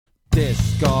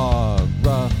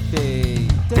Discography,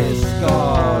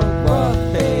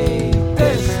 discography,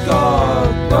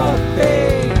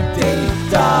 discography,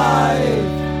 deep dive.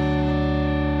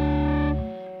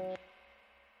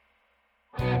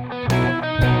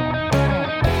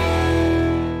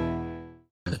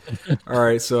 All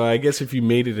right, so I guess if you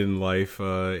made it in life,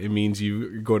 it means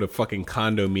you go to fucking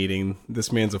condo meeting.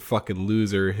 This man's a fucking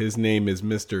loser. His name is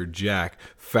Mr. Jack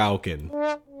Falcon.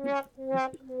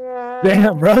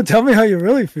 Damn, bro, tell me how you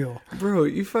really feel. Bro,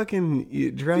 you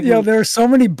dragging... Yeah, there are so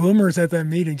many boomers at that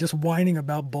meeting just whining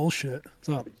about bullshit. What's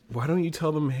up? Why don't you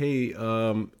tell them, hey,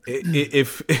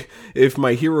 if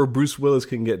my hero Bruce Willis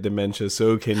can get dementia,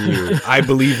 so can you. I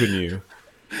believe in you.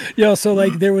 Yeah, so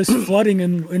like there was flooding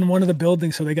in one of the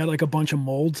buildings, so they got like a bunch of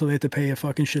mold, so they had to pay a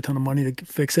fucking shit ton of money to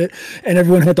fix it, and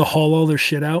everyone had to haul all their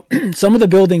shit out. Some of the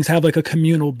buildings have like a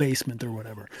communal basement or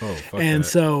whatever. Oh, fuck and that.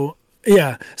 So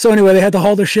yeah, so anyway, they had to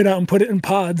haul their shit out and put it in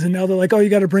pods, and now they're like, oh, you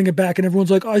got to bring it back, and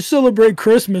everyone's like, I celebrate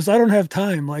Christmas, I don't have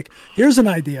time. Like, here's an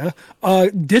idea: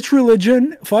 ditch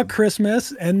religion, fuck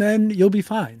Christmas, and then you'll be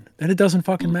fine. Then it doesn't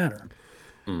fucking matter.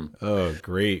 Oh,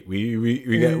 great!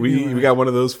 We got one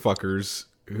of those fuckers.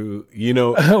 Who, you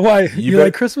know, why you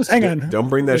like Christmas? Hang on, don't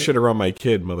bring that shit around my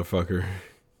kid, motherfucker.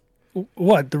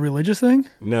 What, the religious thing?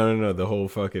 No, the whole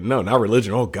fucking not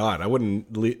religion. Oh God, I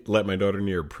wouldn't let my daughter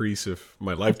near a priest if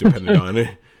my life depended on it.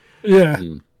 Yeah.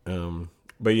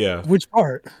 But yeah, which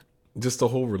part? Just the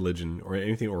whole religion or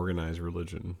anything organized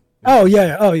religion. Oh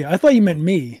yeah. I thought you meant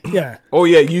me. Yeah. Oh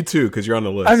yeah, you too, because you're on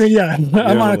the list. I mean, yeah,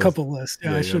 I'm on a couple lists.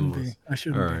 Yeah, I shouldn't be.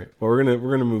 All right. Well, we're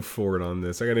gonna move forward on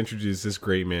this. I got to introduce this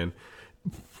great man.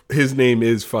 His name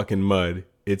is fucking Mud.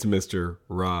 It's Mr.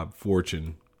 Rob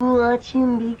Fortune. Watch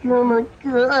him become a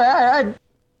god.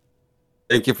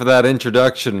 Thank you for that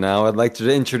introduction. Now I'd like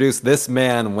to introduce this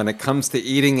man. When it comes to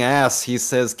eating ass, he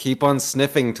says keep on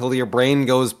sniffing till your brain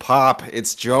goes pop.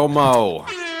 It's JoMo.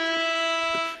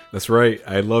 That's right.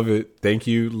 I love it. Thank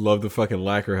you. Love the fucking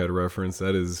Lacquerhead reference.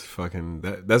 That is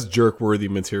fucking... That's jerk-worthy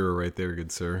material right there,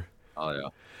 good sir. Oh, yeah.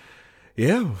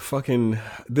 Yeah, fucking...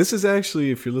 This is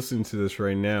actually, if you're listening to this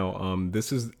right now,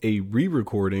 this is a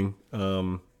re-recording.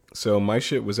 So my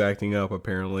shit was acting up,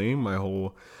 apparently, my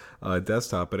whole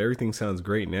desktop, but everything sounds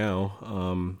great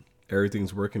now.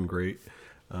 Everything's working great.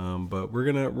 But we're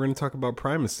gonna talk about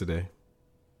Primus today.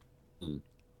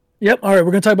 Yep. All right.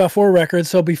 We're going to talk about 4 records.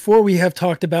 So before we have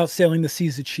talked about Sailing the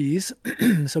Seas of Cheese,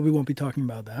 so we won't be talking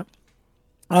about that.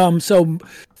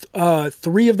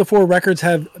 3 of the 4 records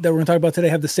that we're going to talk about today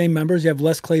have the same members. You have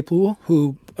Les Claypool,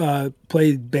 who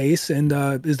played bass and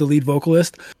is the lead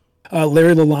vocalist.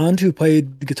 Larry Lalonde, who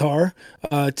played the guitar.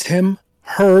 Tim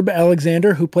Herb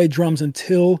Alexander, who played drums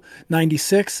until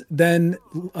 96. Then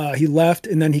he left,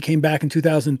 and then he came back in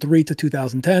 2003 to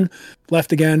 2010.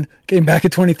 Left again, came back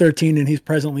in 2013, and he's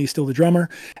presently still the drummer.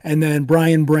 And then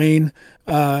Brian Brain,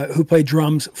 who played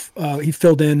drums, he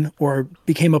filled in or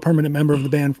became a permanent member of the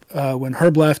band when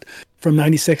Herb left from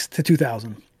 96 to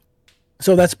 2000.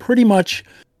 So that's pretty much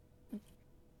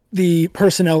the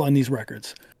personnel on these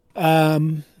records.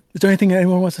 Is there anything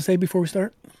anyone wants to say before we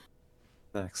start?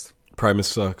 Next. Primus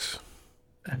sucks.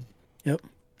 Yep.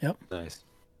 Nice.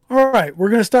 All right, we're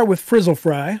gonna start with Frizzle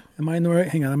Fry. Am I in the right?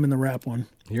 Hang on, I'm in the rap one.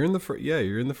 You're in the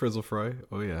you're in the Frizzle Fry.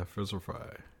 Oh yeah, Frizzle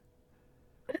Fry.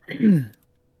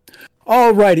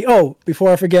 All righty. Oh,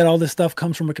 before I forget, all this stuff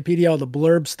comes from Wikipedia, all the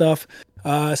blurb stuff.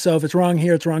 So if it's wrong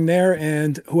here, it's wrong there.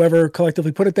 And whoever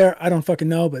collectively put it there, I don't fucking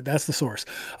know, but that's the source.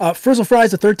 Frizzle Fry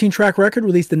is a 13-track record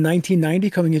released in 1990,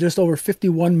 coming in just over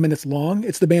 51 minutes long.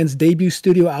 It's the band's debut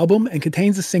studio album and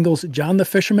contains the singles John the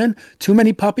Fisherman, Too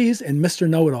Many Puppies, and Mr.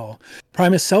 Know-It-All.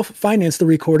 Primus self-financed the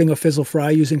recording of Frizzle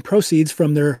Fry using proceeds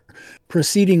from their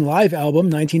preceding live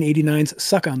album, 1989's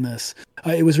Suck on This.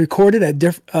 It was recorded at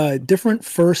different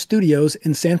Fur Studios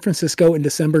in San Francisco in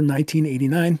December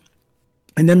 1989.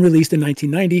 And then released in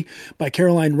 1990 by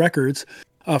Caroline Records.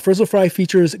 Frizzle Fry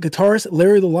features guitarist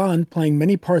Larry Lalonde playing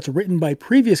many parts written by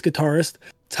previous guitarist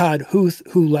Todd Huth,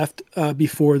 who left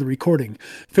before the recording.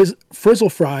 Frizzle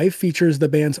Fry features the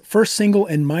band's first single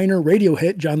and minor radio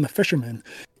hit, John the Fisherman.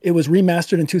 It was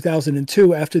remastered in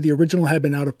 2002 after the original had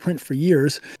been out of print for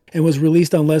years and was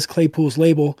released on Les Claypool's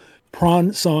label,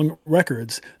 Prawn Song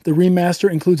Records. The remaster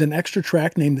includes an extra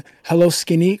track named Hello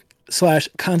Skinny /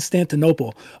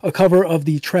 Constantinople, a cover of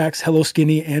the tracks Hello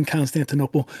Skinny and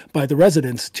Constantinople by The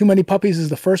Residents. Too Many Puppies is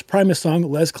the first Primus song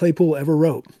Les Claypool ever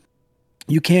wrote.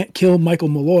 You Can't Kill Michael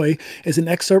Malloy is an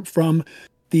excerpt from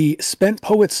the Spent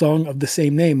Poet song of the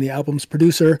same name. The album's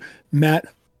producer, Matt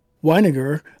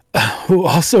Weiniger, who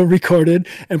also recorded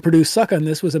and produced Suck on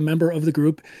This, was a member of the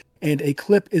group, and a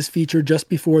clip is featured just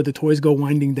before the toys go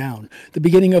winding down. The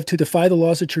beginning of To Defy the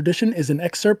Laws of Tradition is an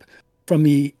excerpt from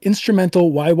the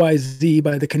instrumental YYZ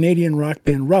by the Canadian rock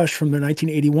band Rush from their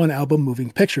 1981 album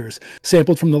Moving Pictures,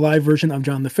 sampled from the live version of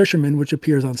John the Fisherman, which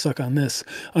appears on Suck on This.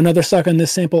 Another Suck on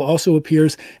This sample also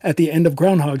appears at the end of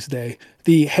Groundhog's Day.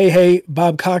 The Hey Hey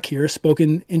Bob Cock Here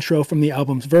spoken intro from the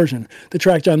album's version. The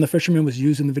track John the Fisherman was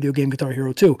used in the video game Guitar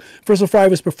Hero 2. Frizzle Fry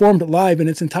was performed live in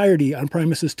its entirety on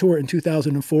Primus's tour in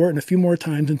 2004 and a few more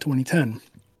times in 2010.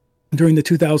 During the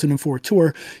 2004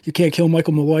 tour, You Can't Kill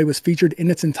Michael Malloy was featured in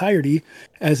its entirety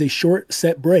as a short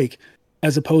set break,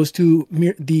 as opposed to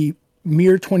the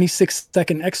mere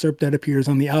 26-second excerpt that appears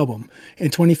on the album. In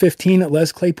 2015,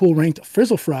 Les Claypool ranked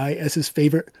Frizzle Fry as his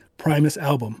favorite Primus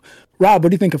album. Rob, what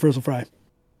do you think of Frizzle Fry?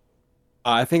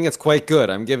 I think it's quite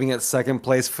good. I'm giving it second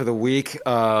place for the week.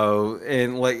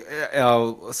 And like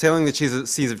Sailing the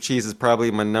Seas of Cheese is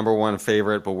probably my number one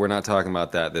favorite, but we're not talking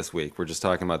about that this week. We're just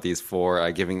talking about these four.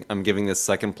 I'm giving this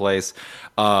second place.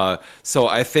 So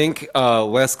I think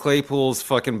Les Claypool's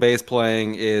fucking bass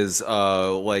playing is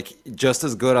like just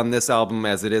as good on this album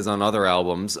as it is on other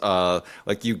albums.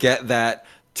 Like you get that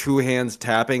two hands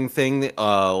tapping thing,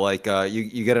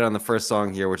 you get it on the first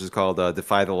song here, which is called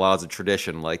Defy the Laws of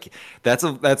Tradition. Like that's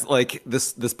like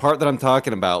this part that I'm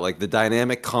talking about. Like the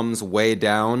dynamic comes way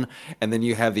down, and then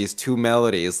you have these two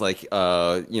melodies, like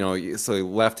so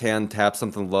left hand taps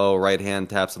something low, right hand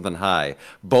taps something high.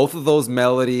 Both of those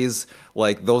melodies,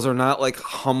 like those are not like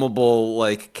hummable,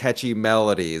 like catchy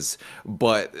melodies,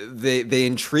 but they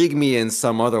intrigue me in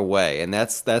some other way, and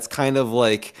that's kind of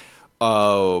like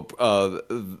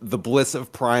the bliss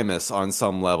of Primus on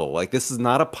some level. Like this is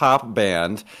not a pop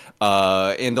band,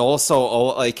 and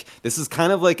also like this is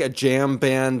kind of like a jam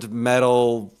band,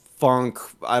 metal, funk.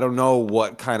 I don't know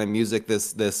what kind of music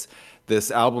this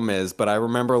album is, but I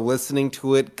remember listening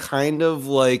to it kind of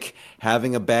like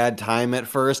having a bad time at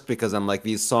first because I'm like,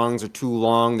 these songs are too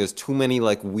long. There's too many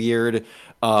like weird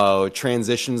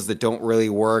transitions that don't really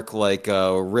work. Like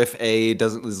riff A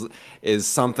is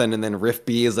something, and then riff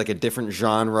B is like a different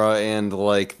genre, and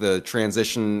like the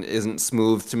transition isn't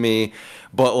smooth to me.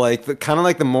 But like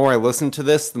the more I listen to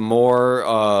this, the more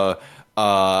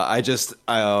I just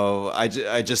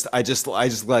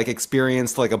like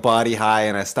experienced like a body high,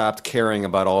 and I stopped caring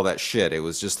about all that shit. It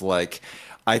was just like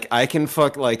I can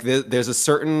fuck like there's a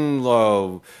certain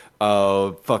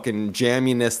fucking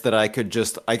jamminess that I could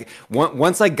just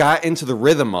once I got into the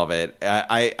rhythm of it,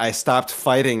 I stopped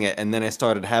fighting it, and then I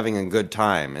started having a good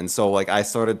time. And so like I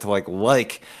started to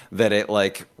like that it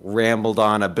like rambled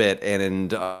on a bit,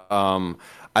 and I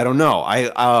don't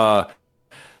know.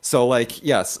 So like,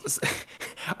 yes,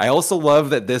 I also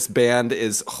love that this band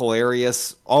is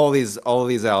hilarious. All of these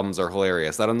albums are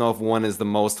hilarious. I don't know if one is the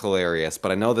most hilarious,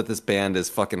 but I know that this band is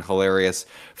fucking hilarious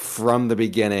from the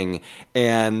beginning.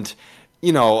 And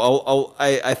you know,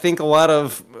 I think a lot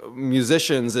of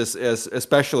musicians,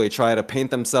 especially, try to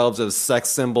paint themselves as sex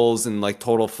symbols and like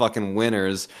total fucking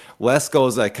winners. Les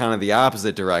goes like kind of the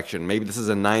opposite direction. Maybe this is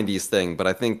a '90s thing, but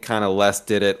I think kind of Les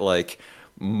did it like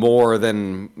more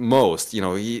than most. You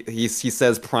know, he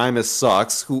says Primus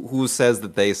sucks. Who says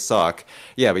that they suck?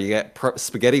 Yeah, but you get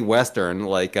Spaghetti Western,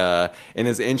 like in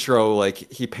his intro, like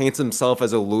he paints himself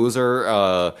as a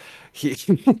loser. He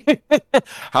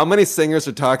how many singers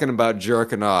are talking about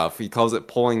jerking off? He calls it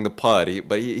pulling the pud,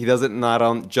 but he does it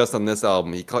not just on this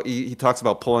album. He talks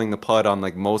about pulling the pud on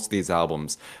like most of these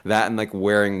albums. That and like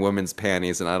wearing women's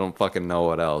panties, and I don't fucking know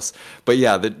what else. But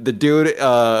yeah, the dude,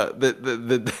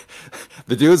 the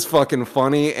dude's fucking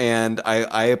funny, and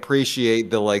I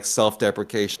appreciate the like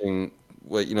self-deprecation,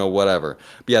 you know, whatever.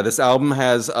 But yeah, this album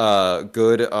has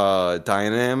good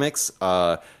dynamics.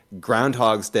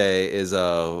 Groundhog's Day is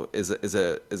a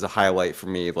highlight for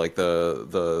me. Like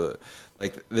the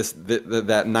like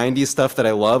that '90s stuff that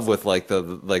I love, with like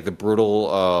the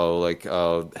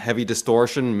brutal heavy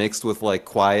distortion mixed with like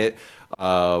quiet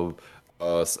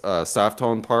soft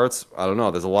tone parts. I don't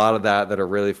know. There's a lot of that are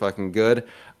really fucking good.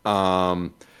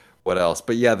 What else?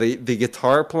 But yeah, the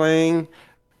guitar playing.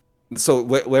 So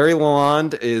Larry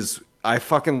Lalonde is. I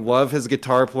fucking love his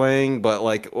guitar playing, but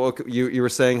like you were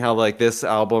saying how like this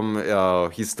album,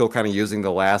 he's still kind of using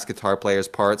the last guitar player's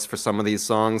parts for some of these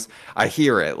songs. I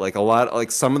hear it like a lot.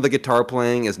 Like some of the guitar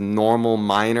playing is normal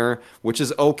minor, which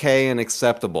is okay and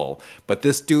acceptable. But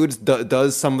this dude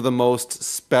does some of the most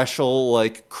special,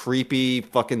 like creepy,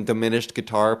 fucking diminished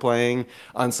guitar playing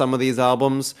on some of these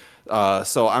albums.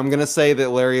 So I'm gonna say that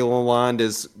Larry Lalonde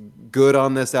is good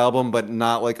on this album, but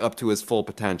not like up to his full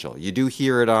potential. You do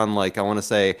hear it on like I want to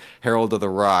say Herald of the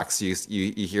Rocks. You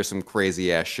hear some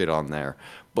crazy ass shit on there.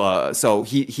 But so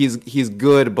he's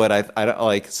good, but I don't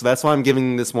like, so that's why I'm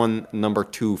giving this one number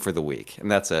 2 for the week, and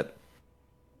that's it.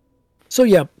 So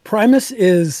yeah, Primus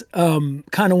is kind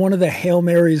of one of the Hail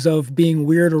Marys of being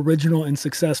weird, original, and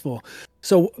successful.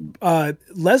 So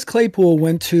Les Claypool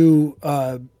went to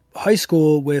high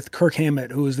school with Kirk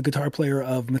Hammett, who was the guitar player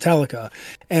of Metallica.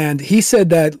 And he said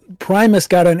that Primus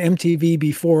got on MTV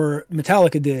before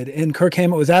Metallica did. And Kirk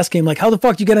Hammett was asking him, like, how the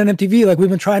fuck do you get on MTV? Like, we've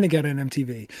been trying to get on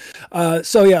MTV.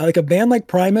 So yeah, like a band like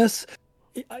Primus,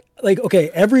 like,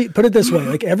 okay, put it this way,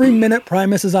 like every minute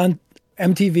Primus is on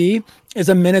MTV is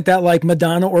a minute that like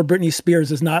Madonna or Britney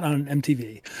Spears is not on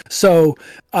MTV. So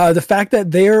the fact that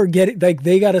they're getting, like,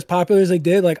 they got as popular as they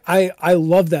did, like I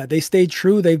love that. They stayed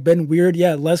true. They've been weird.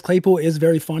 Yeah, Les Claypool is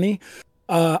very funny.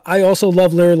 I also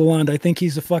love Larry Lalonde. I think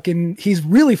he's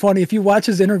really funny. If you watch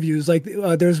his interviews, like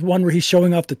there's one where he's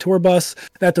showing off the tour bus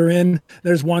that they're in.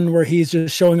 There's one where he's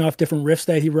just showing off different riffs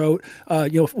that he wrote,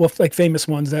 like famous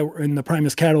ones that were in the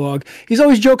Primus catalog. He's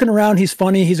always joking around. He's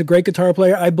funny. He's a great guitar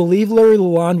player. I believe Larry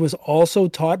Lalonde was also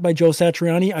taught by Joe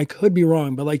Satriani. I could be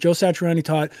wrong, but like Joe Satriani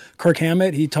taught Kirk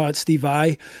Hammett. He taught Steve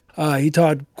Vai. He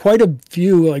taught quite a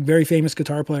few like very famous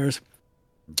guitar players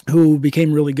who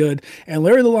became really good, and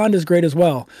Larry Lalonde is great as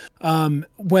well. JoMo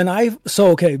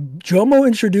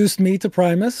introduced me to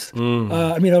Primus. I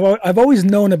mean, I've always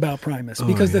known about Primus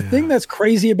because the thing that's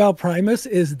crazy about Primus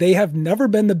is they have never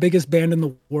been the biggest band in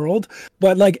the world,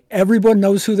 but like everyone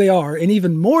knows who they are, and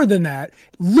even more than that,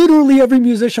 literally every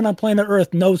musician on planet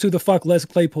Earth knows who the fuck Les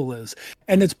Claypool is,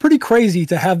 and it's pretty crazy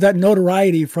to have that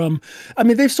notoriety from. I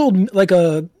mean, they've sold like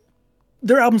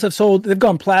their albums they've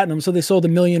gone platinum, so they sold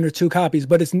 1 million or 2 copies,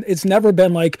 but it's never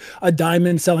been like a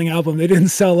diamond selling album. They didn't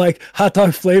sell like Hot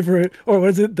Dog Flavor, or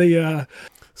was it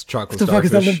it's Chocolate the fuck Starfish?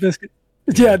 Is that Limp Bizkit?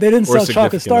 Yeah, they didn't sell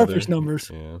Chocolate Starfish Other.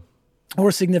 numbers. Yeah.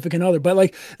 Or Significant Other, but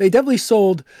like they definitely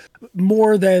sold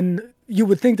more than you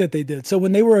would think that they did. So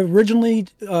when they were originally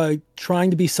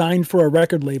trying to be signed for a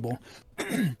record label,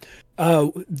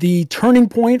 the turning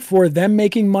point for them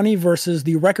making money versus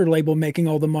the record label making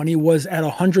all the money was at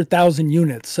 100,000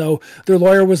 units. So their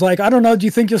lawyer was like, I don't know, do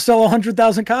you think you'll sell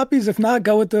 100,000 copies? If not,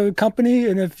 go with the company.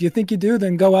 And if you think you do,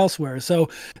 then go elsewhere. So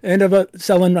ended up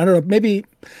selling, I don't know, maybe,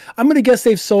 I'm going to guess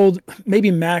they've sold maybe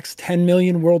max 10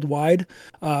 million worldwide,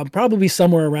 probably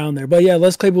somewhere around there. But yeah,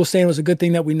 Les Claypool was saying it was a good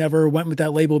thing that we never went with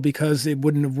that label because it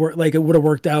wouldn't have worked, like it would have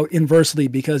worked out inversely,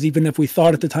 because even if we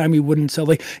thought at the time we wouldn't sell,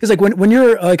 like, it's like when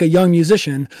you're like a young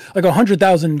musician, like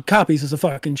 100,000 copies is a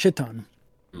fucking shit ton.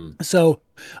 So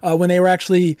when they were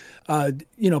actually,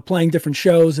 playing different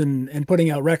shows and putting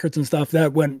out records and stuff,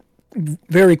 that went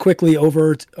very quickly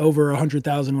over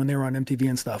 100,000 when they were on MTV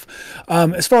and stuff.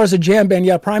 As far as a jam band,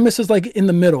 yeah, Primus is like in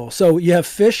the middle. So you have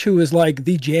Fish, who is like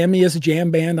the jammiest jam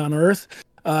band on earth.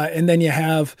 And then you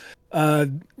have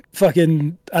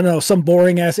fucking, I don't know, some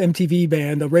boring ass MTV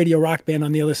band, a radio rock band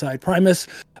on the other side. Primus,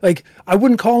 like, I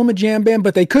wouldn't call them a jam band,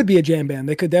 but they could be a jam band.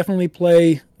 They could definitely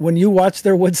play, when you watch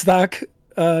their Woodstock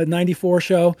 94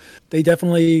 show, they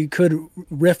definitely could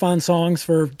riff on songs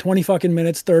for 20 fucking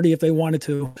minutes, 30 if they wanted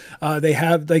to. They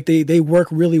have, like, they work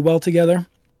really well together.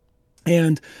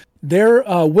 And their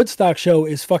Woodstock show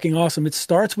is fucking awesome. It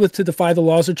starts with To Defy the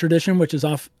Laws of Tradition,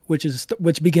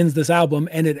 which begins this album,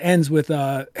 and it ends with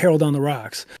Harold on the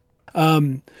Rocks.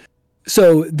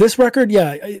 So this record,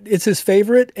 yeah, it's his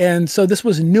favorite, and so this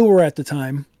was newer at the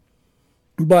time.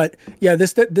 But yeah,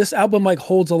 this album like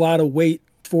holds a lot of weight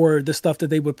for the stuff that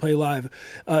they would play live.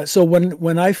 So when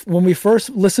we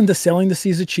first listened to Selling the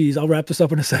Seeds of Cheese, I'll wrap this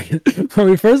up in a second. When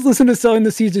we first listened to Selling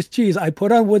the Seeds of Cheese, I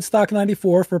put on Woodstock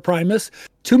 94 for Primus.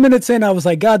 2 minutes in, I was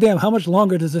like, God damn, how much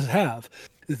longer does this have?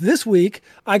 This week,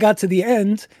 I got to the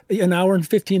end, an hour and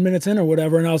 15 minutes in or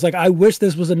whatever, and I was like, I wish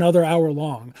this was another hour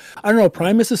long. I don't know,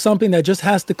 Primus is something that just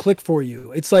has to click for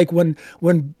you. It's like when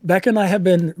Becca and I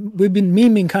we've been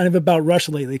memeing kind of about Rush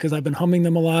lately, because I've been humming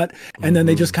them a lot, and then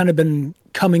they just kind of been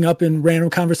coming up in random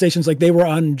conversations. Like they were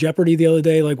on Jeopardy the other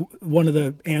day, like one of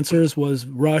the answers was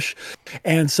Rush,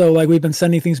 and so like we've been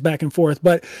sending things back and forth.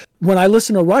 But when I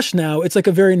listen to Rush now, it's like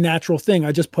a very natural thing.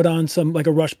 I just put on some like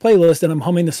a Rush playlist and I'm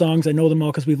humming the songs. I know them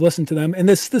all because we've listened to them. And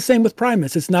it's the same with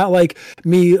Primus. It's not like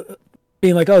me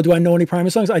being like, oh, do I know any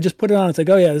Primus songs? I just put it on. It's like,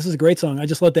 oh yeah, this is a great song. I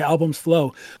just let the albums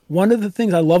flow. One of the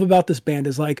things I love about this band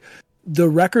is like the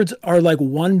records are like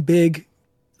one big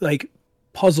like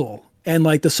puzzle, and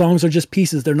like the songs are just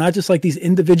pieces. They're not just like these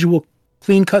individual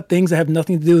clean cut things that have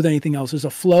nothing to do with anything else. There's a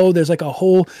flow. There's like a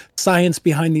whole science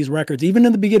behind these records. Even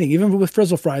in the beginning, even with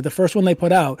Frizzle Fry, the first one they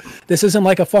put out, this isn't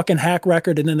like a fucking hack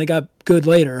record and then they got good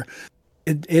later.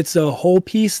 It's a whole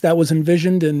piece that was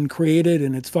envisioned and created,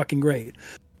 and it's fucking great.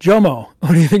 JoMo,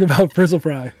 what do you think about Frizzle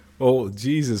Fry? Oh,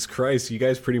 Jesus Christ. You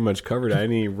guys pretty much covered it. I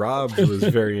mean, Rob was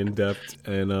very in-depth.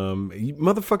 And,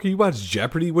 motherfucker, you watch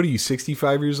Jeopardy? What are you,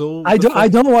 65 years old? I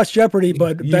don't watch Jeopardy,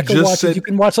 but Becca watches. Said... You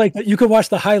can watch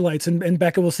the highlights, and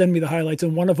Becca will send me the highlights.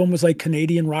 And one of them was like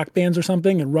Canadian rock bands or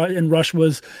something. And Rush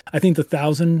was, I think, the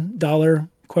 $1,000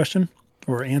 question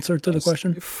or answer to the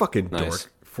question. You fucking nice.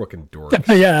 dork. Fucking dork.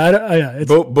 Yeah.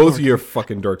 Both of you are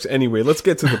fucking dorks. Anyway, let's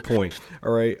get to the point.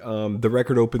 All right. The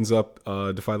record opens up,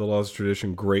 Defy the Laws of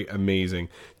Tradition. Great. Amazing.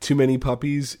 Too Many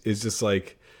Puppies is just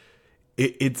like,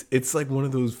 it's like one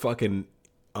of those fucking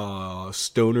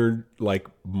stoner like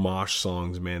mosh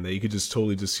songs, man, that you could just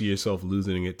totally just see yourself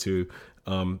losing it to.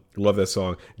 Love that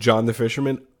song. John the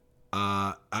Fisherman.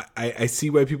 I see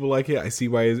why people like it. I see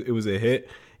why it was a hit.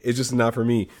 It's just not for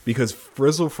me, because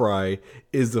Frizzle Fry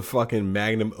is the fucking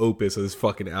magnum opus of this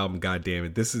fucking album. God damn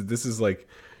it. This is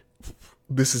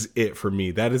it for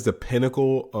me. That is the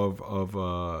pinnacle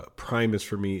of Primus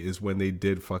for me, is when they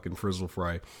did fucking Frizzle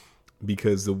Fry,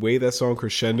 because the way that song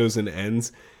crescendos and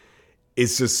ends,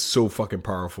 it's just so fucking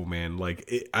powerful, man.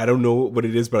 Like, I don't know what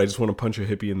it is, but I just want to punch a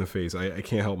hippie in the face. I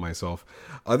can't help myself.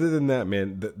 Other than that,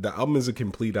 man, the album is a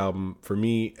complete album for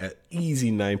me, at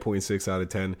easy 9.6 out of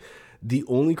 10. The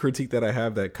only critique that I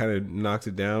have that kind of knocks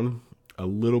it down a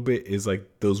little bit is like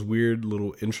those weird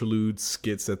little interlude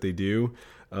skits that they do.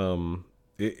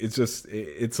 It's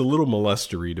a little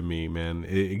molestery to me, man.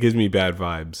 It gives me bad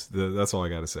vibes. That's all I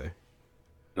got to say.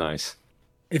 Nice.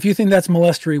 If you think that's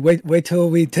molestery, wait till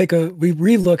we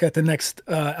relook at the next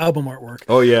album artwork.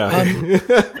 Oh yeah,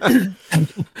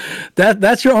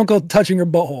 that's your uncle touching your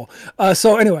butthole.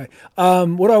 So anyway,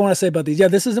 what do I want to say about these? Yeah,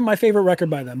 this isn't my favorite record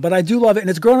by them, but I do love it, and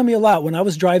it's grown on me a lot. When I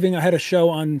was driving, I had a show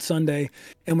on Sunday,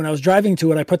 and when I was driving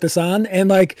to it, I put this on, and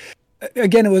like,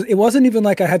 again, it wasn't even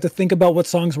like I had to think about what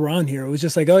songs were on here. It was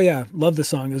just like, oh yeah, love the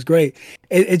song. It was great.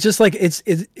 It's just like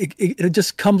it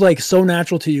just comes like so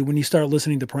natural to you when you start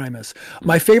listening to Primus.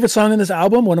 My favorite song in this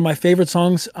album, one of my favorite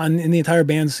songs in the entire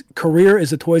band's career,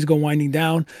 is "The Toys Go Winding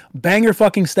Down." Banger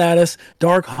fucking status,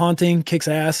 dark, haunting, kicks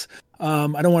ass. I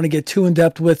don't want to get too in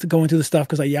depth with going through the stuff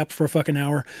because I yapped for a fucking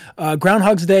hour.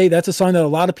 Groundhog's Day, that's a song that a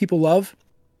lot of people love.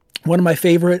 One of my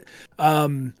favorite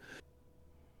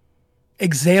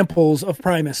examples of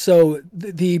Primus. So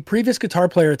the previous guitar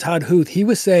player, Todd Huth, he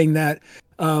was saying that,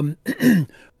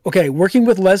 okay, working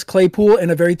with Les Claypool and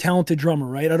a very talented drummer,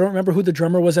 right? I don't remember who the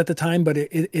drummer was at the time, but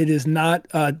it is not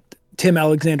Tim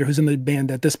Alexander, who's in the band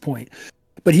at this point.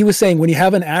 But he was saying, when you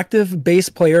have an active bass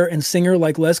player and singer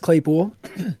like Les Claypool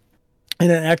and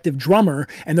an active drummer,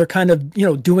 and they're kind of,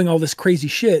 doing all this crazy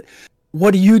shit,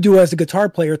 what do you do as a guitar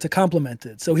player to complement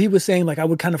it? So he was saying, like, I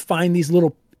would kind of find these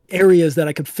little areas that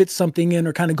I could fit something in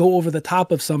or kind of go over the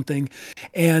top of something.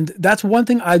 And that's one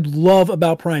thing I love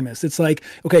about Primus. It's like,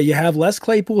 okay, you have Les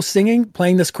Claypool singing,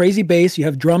 playing this crazy bass. You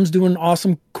have drums doing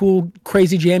awesome, cool,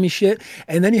 crazy, jammy shit.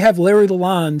 And then you have Larry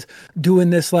Lalonde doing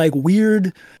this like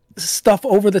weird stuff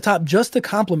over the top just to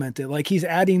complement it. Like, he's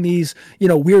adding these,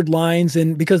 weird lines,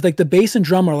 and because like the bass and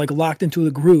drum are like locked into the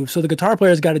groove. So the guitar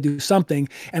player's got to do something.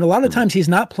 And a lot of times he's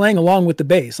not playing along with the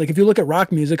bass. Like, if you look at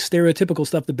rock music, stereotypical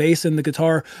stuff, the bass and the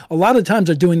guitar, a lot of times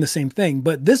are doing the same thing.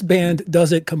 But this band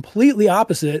does it completely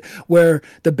opposite, where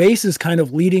the bass is kind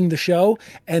of leading the show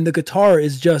and the guitar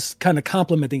is just kind of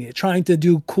complementing it, trying to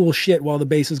do cool shit while the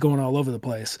bass is going all over the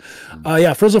place.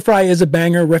 Yeah, Frizzle Fry is a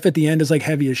banger. Riff at the end is like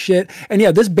heavy as shit. And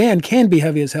yeah, this band can be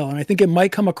heavy as hell, and I think it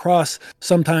might come across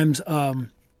sometimes,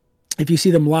 if you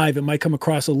see them live, it might come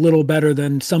across a little better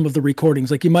than some of the recordings.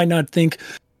 Like, you might not think,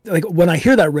 like, when I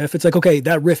hear that riff, it's like, okay,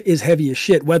 that riff is heavy as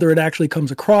shit. Whether it actually comes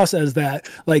across as that,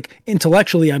 like,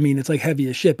 intellectually, I mean, it's like heavy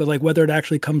as shit, but like whether it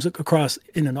actually comes across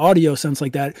in an audio sense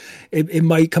like that, it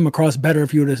might come across better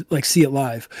if you were to like see it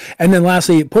live. And then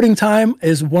lastly, Pudding Time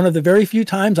is one of the very few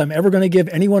times I'm ever going to give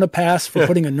anyone a pass for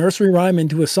putting a nursery rhyme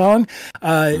into a song.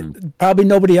 Probably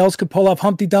nobody else could pull off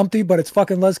Humpty Dumpty, but it's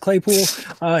fucking Les Claypool.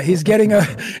 He's getting a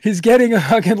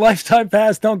fucking lifetime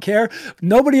pass. Don't care.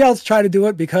 Nobody else try to do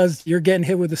it because you're getting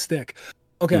hit with a stick.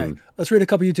 Okay, let's read a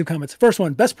couple YouTube comments. First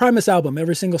one, best Primus album.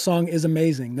 Every single song is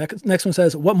amazing. Next one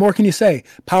says, what more can you say?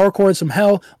 Power chords from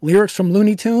hell, lyrics from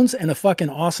Looney Tunes, and a fucking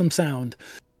awesome sound.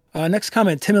 Next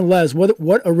comment, Tim and Les,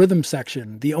 what a rhythm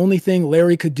section. The only thing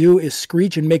Larry could do is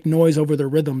screech and make noise over the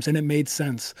rhythms, and it made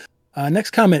sense.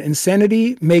 Next comment,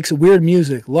 Insanity makes weird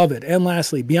music. Love it. And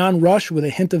lastly, Beyond Rush with a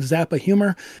hint of Zappa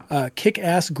humor.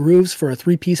 Kick-ass grooves for a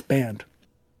three-piece band.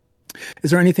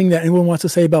 Is there anything that anyone wants to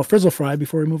say about Frizzle Fry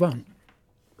before we move on?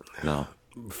 No.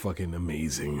 Fucking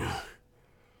amazing.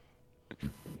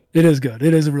 It is good.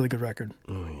 It is a really good record.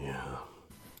 Oh, yeah.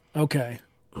 Okay.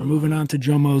 We're moving on to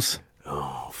JoMo's.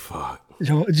 Oh, fuck.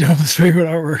 JoMo's favorite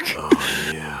artwork.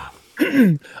 Oh, yeah.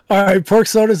 All right, Pork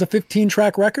Soda is a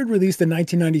 15-track record released in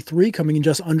 1993, coming in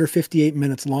just under 58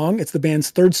 minutes long. It's the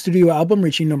band's third studio album,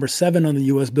 reaching number 7 on the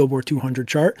U.S. Billboard 200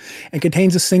 chart, and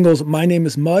contains the singles My Name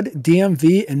is Mud,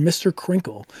 DMV, and Mr.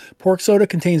 Crinkle. Pork Soda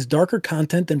contains darker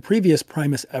content than previous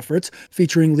Primus efforts,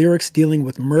 featuring lyrics dealing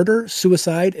with murder,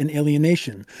 suicide, and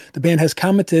alienation. The band has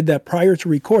commented that prior to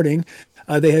recording,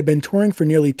 they had been touring for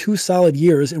nearly 2 solid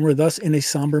years and were thus in a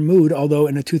somber mood, although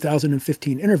in a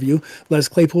 2015 interview, Les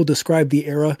Claypool described the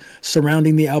era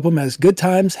surrounding the album as good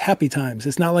times, happy times.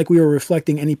 It's not like we were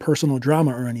reflecting any personal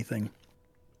drama or anything.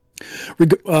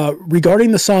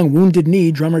 Regarding the song Wounded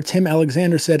Knee, drummer Tim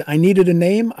Alexander said, I needed a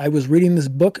name. I was reading this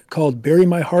book called Bury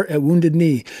My Heart at Wounded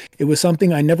Knee. It was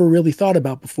something I never really thought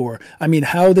about before. I mean,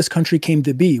 how this country came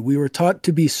to be. We were taught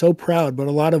to be so proud, but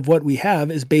a lot of what we have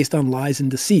is based on lies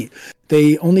and deceit.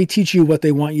 They only teach you what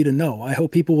they want you to know. I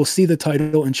hope people will see the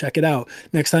title and check it out.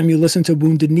 Next time you listen to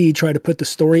Wounded Knee, try to put the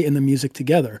story and the music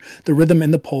together. The rhythm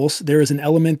and the pulse, there is an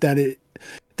element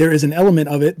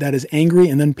of it that is angry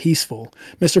and then peaceful.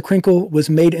 Mr. Crinkle was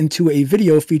made into a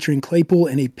video featuring Claypool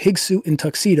in a pig suit and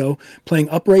tuxedo, playing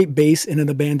upright bass in an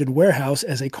abandoned warehouse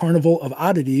as a carnival of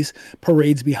oddities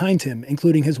parades behind him,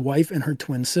 including his wife and her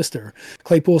twin sister.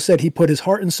 Claypool said he put his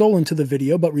heart and soul into the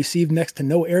video, but received next to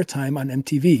no airtime on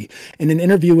MTV. In an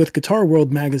interview with Guitar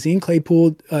World magazine,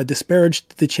 Claypool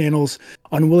disparaged the channel's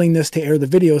unwillingness to air the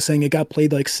video, saying it got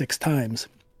played like 6 times.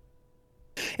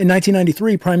 In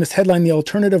 1993, Primus headlined the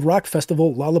alternative rock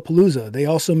festival Lollapalooza. They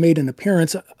also made an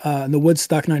appearance in the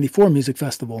Woodstock 94 Music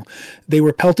Festival. They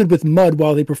were pelted with mud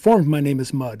while they performed My Name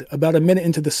is Mud. About a minute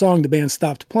into the song, the band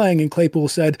stopped playing, and Claypool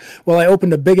said, well, I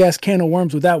opened a big-ass can of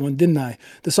worms with that one, didn't I?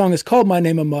 The song is called My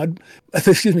Name is Mud.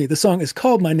 The song is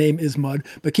called My Name is Mud,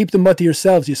 but keep the mud to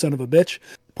yourselves, you son of a bitch.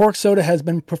 Pork Soda has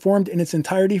been performed in its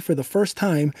entirety for the first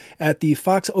time at the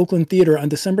Fox Oakland Theater on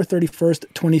December 31st,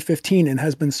 2015, and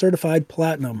has been certified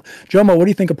platinum. JoMo, what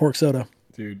do you think of Pork Soda?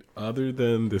 Dude, other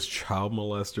than this child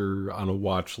molester on a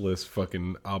watch list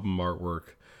fucking album artwork,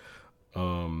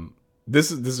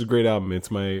 this is a great album. It's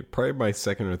probably my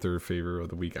second or third favorite of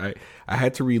the week. I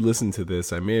had to re-listen to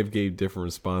this. I may have gave different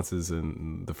responses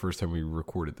in the first time we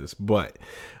recorded this, but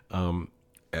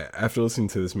after listening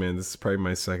to this, man, this is probably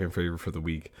my second favorite for the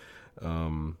week.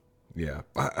 Yeah,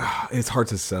 it's hard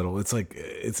to settle. It's like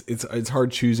it's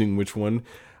hard choosing which one.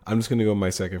 I'm just gonna go with my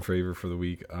second favorite for the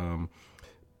week.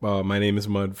 My Name is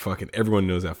Mud. Fucking everyone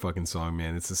knows that fucking song,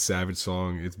 man. It's a savage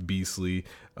song. It's beastly.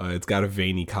 It's got a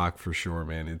veiny cock for sure,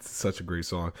 man. It's such a great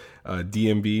song.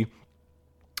 DMB.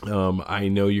 I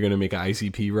know you're gonna make an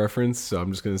ICP reference, so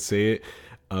I'm just gonna say it.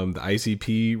 The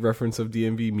ICP reference of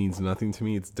DMV means nothing to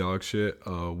me. It's dog shit.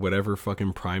 Whatever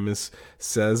fucking Primus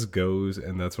says goes,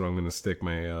 and that's what I'm gonna stick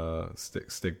my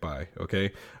stick by.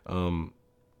 Okay.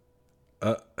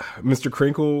 Mr.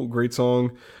 Crinkle, great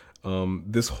song.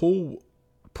 This whole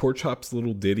Pork Chop's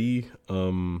little ditty.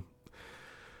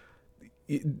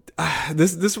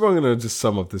 This is what I'm gonna just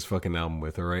sum up this fucking album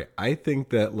with. All right. I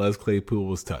think that Les Claypool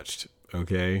was touched.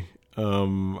 Okay.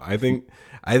 I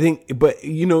think, but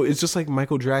you know, it's just like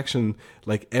Michael Jackson,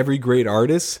 like every great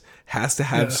artist has to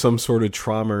have some sort of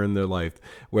trauma in their life,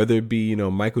 whether it be, you know,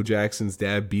 Michael Jackson's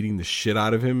dad beating the shit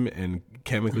out of him and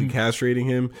chemically castrating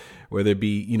him, whether it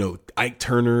be, you know, Ike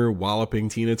Turner walloping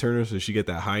Tina Turner so she get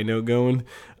that high note going.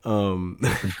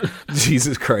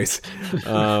 Jesus Christ.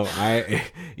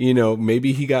 You know,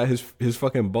 maybe he got his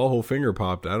fucking butthole finger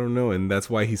popped. I don't know. And that's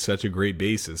why he's such a great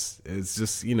bassist. It's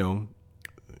just, you know,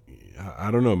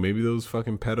 I don't know. Maybe those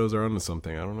fucking pedos are onto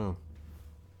something. I don't know.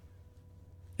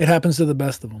 It happens to the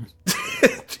best of them.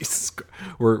 Jesus Christ.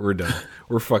 We're done.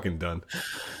 We're fucking done.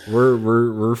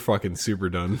 We're fucking super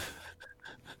done.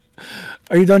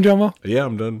 Are you done, JoMo? Yeah,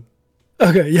 I'm done.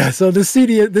 Okay, yeah. So this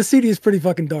CD is pretty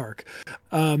fucking dark.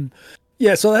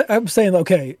 Yeah. So I'm saying,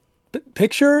 okay,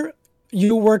 picture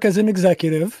you work as an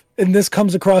executive, and this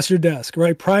comes across your desk,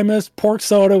 right? Primus, Pork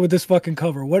Soda with this fucking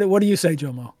cover. What do you say,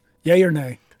 JoMo? Yay or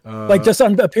nay? Like just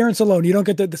on appearance alone, you don't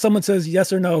get to. Someone says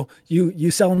yes or no. You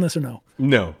selling this or no?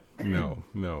 No.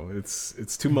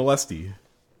 It's too molesty.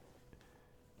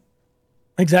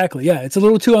 Exactly. Yeah, it's a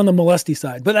little too on the molesty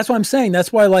side, but that's what I'm saying.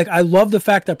 That's why, like, I love the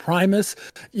fact that Primus,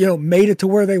 you know, made it to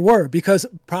where they were, because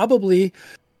probably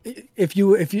if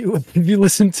you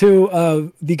listen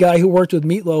to the guy who worked with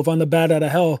Meatloaf on the Bad Outta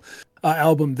Hell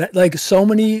album, that like so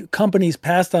many companies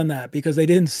passed on that because they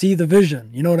didn't see the vision.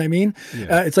 You know what I mean?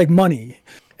 Yeah. It's like money.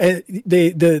 And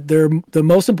the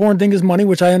most important thing is money,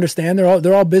 which I understand.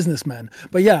 They're all businessmen.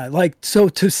 But yeah, like, so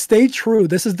to stay true,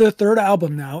 this is their third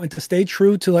album now, and to stay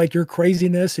true to like your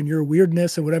craziness and your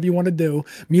weirdness and whatever you want to do,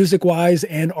 music wise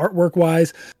and artwork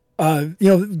wise.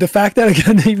 The fact that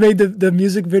again he made the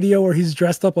music video where he's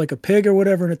dressed up like a pig or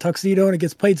whatever in a tuxedo and it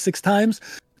gets played 6 times.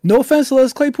 No offense to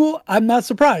Les Claypool, I'm not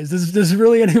surprised. Is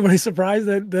really anybody surprised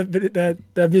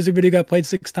that music video got played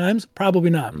 6 times? Probably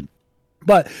not.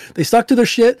 But they stuck to their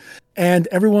shit, and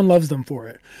everyone loves them for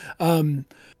it.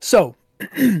 So,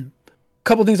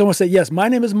 couple things I want to say. Yes, My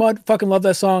Name is Mud. Fucking love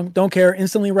that song. Don't care.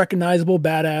 Instantly recognizable.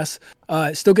 Badass.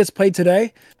 It still gets played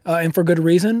today, and for good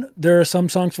reason. There are some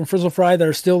songs from Frizzle Fry that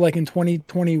are still like in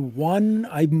 2021.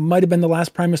 I might have been the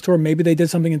last Primus tour. Maybe they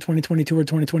did something in 2022 or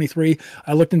 2023.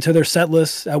 I looked into their set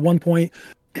lists at one point.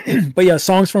 But yeah,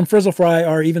 songs from Frizzle Fry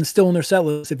are even still in their set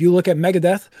list. If you look at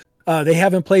Megadeth, they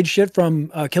haven't played shit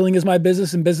from Killing Is My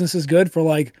Business and Business Is Good for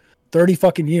like 30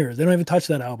 fucking years. They don't even touch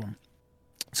that album.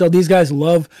 So these guys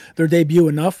love their debut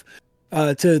enough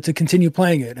to continue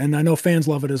playing it, and I know fans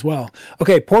love it as well.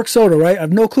 Okay, Pork Soda, right? I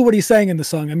have no clue what he's saying in the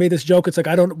song. I made this joke. It's like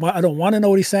I don't want to know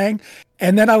what he's saying.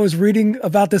 And then I was reading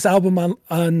about this album on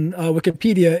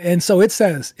Wikipedia, and so it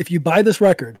says if you buy this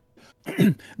record,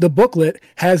 the booklet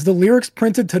has the lyrics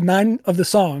printed to 9 of the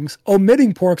songs,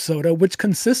 omitting Pork Soda, which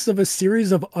consists of a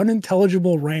series of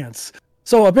unintelligible rants.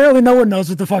 So apparently no one knows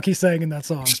what the fuck he's saying in that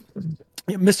song.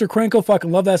 Mr. Krinkle,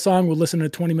 fucking love that song. We'll listen to a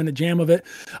 20-minute jam of it.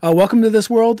 Welcome to This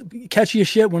World, catchy as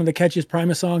shit, one of the catchiest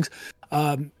Primus songs.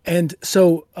 And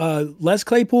so Les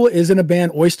Claypool is in a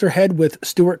band Oysterhead with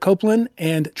Stuart Copeland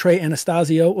and Trey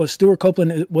Anastasio. Well, Stuart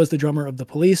Copeland was the drummer of The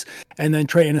Police, and then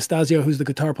Trey Anastasio, who's the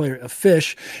guitar player of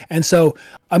Fish. And so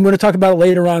I'm going to talk about it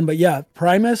later on, but yeah,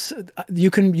 Primus,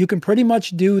 you can pretty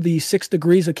much do the 6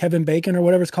 degrees of Kevin Bacon or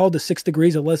whatever it's called, the 6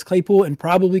 degrees of Les Claypool, and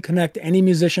probably connect any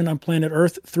musician on planet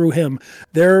Earth through him.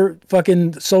 Their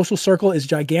fucking social circle is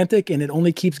gigantic, and it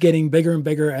only keeps getting bigger and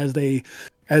bigger as they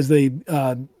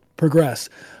progress.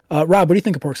 Rob, what do you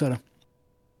think of Pork Soda?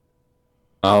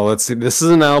 Let's see. This is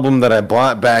an album that I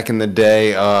bought back in the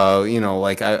day.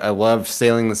 I loved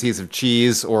Sailing the Seas of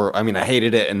Cheese, I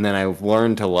hated it, and then I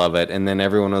learned to love it. And then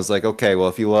everyone was like, okay, well,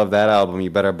 if you love that album,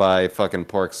 you better buy fucking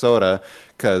Pork Soda,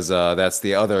 because that's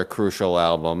the other crucial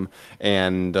album.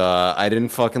 And I didn't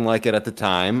fucking like it at the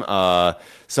time.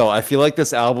 So I feel like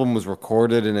this album was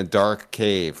recorded in a dark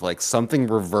cave. Like something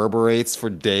reverberates for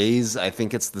days. I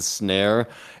think it's the snare,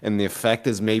 and the effect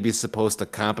is maybe supposed to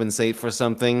compensate for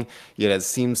something, yet it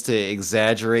seems to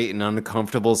exaggerate an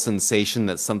uncomfortable sensation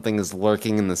that something is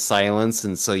lurking in the silence,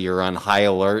 and so you're on high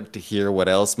alert to hear what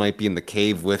else might be in the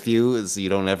cave with you, so you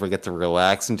don't ever get to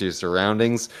relax into your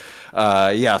surroundings.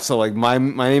 So like my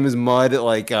name is Mud.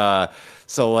 The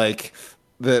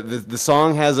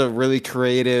song has a really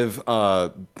creative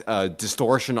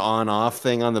distortion on-off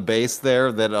thing on the bass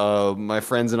there that my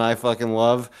friends and I fucking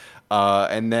love.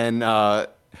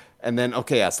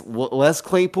 Les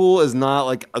Claypool is not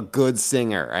like a good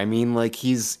singer. I mean, like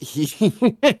he's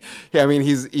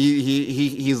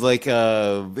like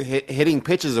hitting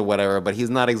pitches or whatever, but he's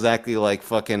not exactly like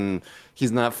fucking.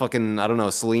 He's not fucking, I don't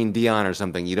know, Celine Dion or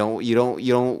something. You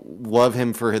don't love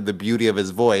him for the beauty of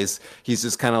his voice. He's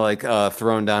just kind of like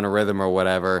throwing down a rhythm or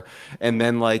whatever. And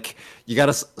then like you got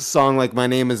a song like My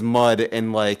Name is Mud,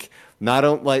 and like not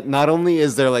only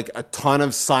is there like a ton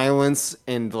of silence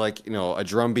and like, you know, a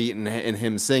drum beat and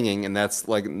him singing, and that's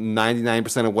like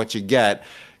 99% of what you get.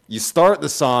 You start the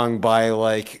song by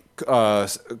like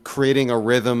creating a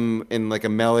rhythm and like a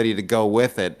melody to go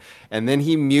with it, and then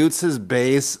he mutes his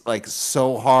bass like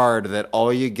so hard that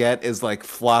all you get is like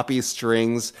floppy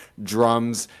strings,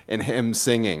 drums, and him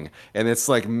singing, and it's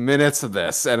like minutes of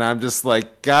this, and I'm just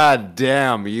like, god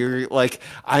damn, you're like,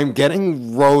 I'm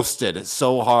getting roasted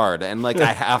so hard, and like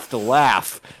I have to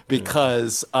laugh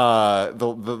because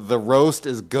the roast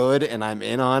is good and I'm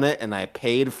in on it, and I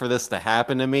paid for this to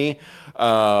happen to me.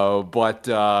 But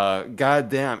god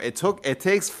damn, it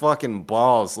takes fucking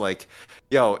balls. Like,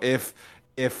 yo, if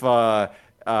if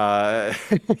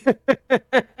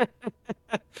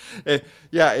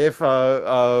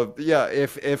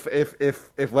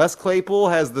Les Claypool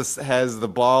has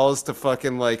the balls to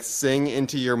fucking like sing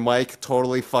into your mic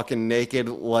totally fucking naked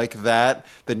like that,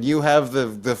 then you have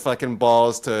the fucking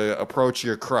balls to approach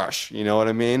your crush. You know what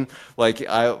I mean? Like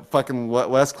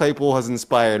Les Claypool has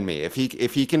inspired me. If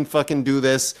he can fucking do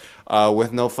this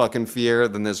with no fucking fear,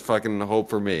 then there's fucking hope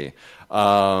for me.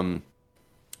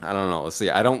 I don't know. Let's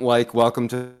see. I don't like Welcome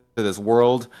to This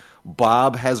World.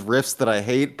 Bob has riffs that I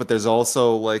hate, but there's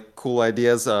also like cool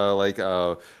ideas.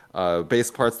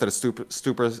 bass parts that are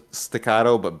super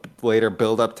staccato, but later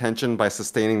build up tension by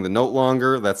sustaining the note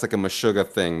longer. That's like a Meshuggah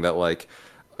thing that like,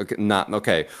 okay, not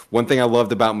okay. One thing I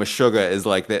loved about Meshuggah is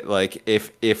like that, like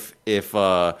if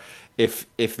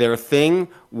their thing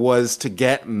was to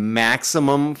get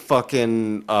maximum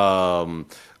fucking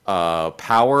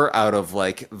power out of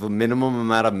like the minimum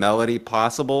amount of melody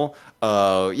possible.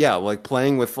 Yeah, like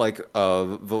playing with like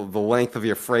the length of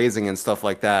your phrasing and stuff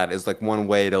like that is like one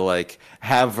way to like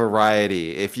have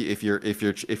variety if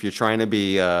you're trying to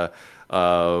be yeah.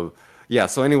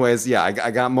 So anyways, yeah,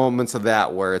 I got moments of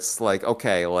that where it's like,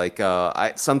 okay, like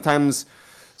I sometimes.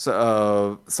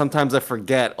 So sometimes I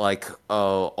forget like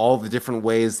all the different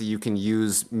ways that you can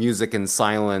use music and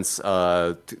silence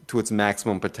to its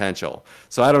maximum potential.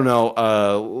 So I don't know.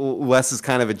 Les is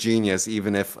kind of a genius,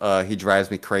 even if he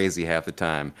drives me crazy half the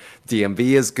time.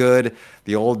 DMV is good.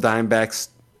 The old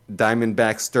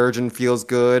Diamondback Sturgeon feels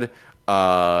good.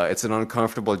 It's an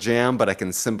uncomfortable jam, but I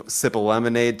can sip a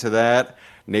lemonade to that.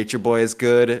 Nature Boy is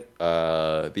good.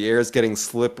 The air is getting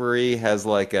slippery, has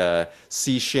like a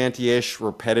sea shanty-ish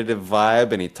repetitive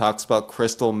vibe, and he talks about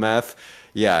crystal meth.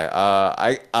 Yeah,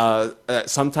 I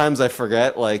sometimes I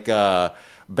forget, like,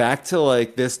 back to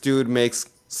like this dude makes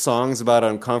songs about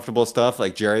uncomfortable stuff.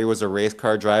 Like Jerry was a race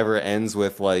car driver, ends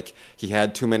with like he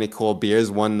had too many cold beers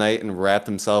one night and wrapped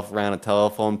himself around a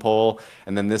telephone pole.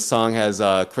 And then this song has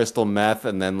crystal meth,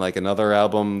 and then like another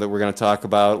album that we're gonna talk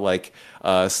about, like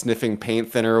sniffing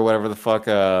paint thinner or whatever the fuck.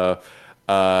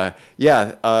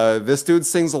 This dude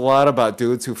sings a lot about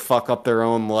dudes who fuck up their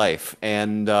own life,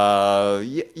 and I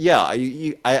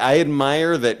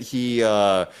admire that he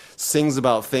sings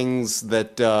about things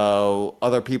that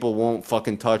other people won't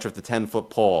fucking touch with the 10-foot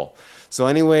pole. So,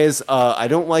 anyways, I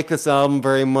don't like this album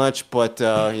very much, but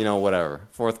whatever.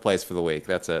 4th place for the week.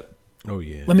 That's it. Oh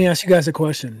yeah. Let me ask you guys a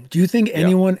question. Do you think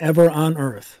anyone ever on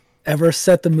Earth ever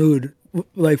set the mood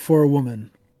like for a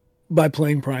woman by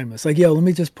playing Primus? Like, yo, let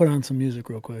me just put on some music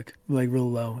real quick, like real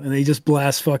low, and they just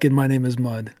blast fucking "My Name Is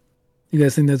Mud." You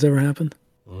guys think that's ever happened?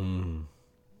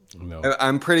 No.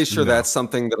 I'm pretty sure that's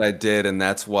something that I did, and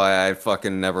that's why I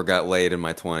fucking never got laid in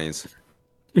my 20s.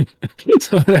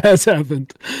 So it has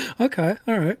happened. Okay,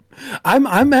 all right.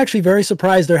 I'm actually very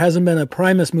surprised there hasn't been a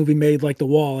Primus movie made like The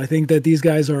Wall. I think that these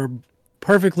guys are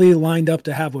perfectly lined up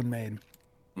to have one made.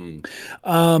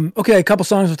 Okay, a couple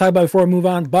songs we'll talk about before I move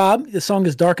on. Bob, the song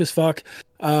is dark as fuck.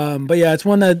 But yeah, it's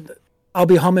one that I'll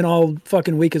be humming all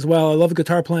fucking week as well. I love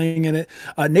guitar playing in it.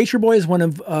 Nature Boy is one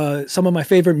of some of my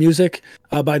favorite music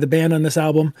by the band on this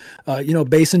album.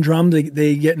 Bass and drum,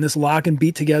 they get in this lock and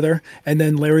beat together, and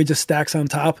then Larry just stacks on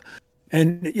top.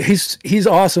 And he's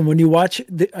awesome. When you watch,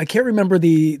 I can't remember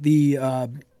the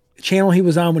channel he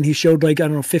was on when he showed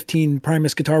 15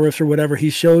 Primus guitar riffs or whatever.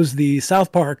 He shows the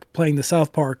South Park playing the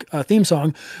South Park theme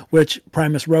song, which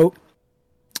Primus wrote.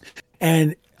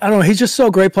 And I don't know, he's just so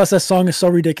great. Plus that song is so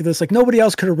ridiculous. Like nobody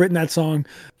else could have written that song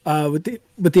with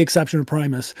the exception of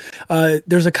Primus.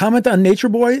 There's a comment on Nature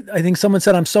Boy. I think someone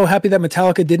said, "I'm so happy that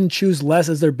Metallica didn't choose Les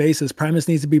as their bassist. Primus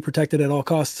needs to be protected at all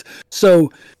costs."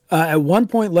 So at one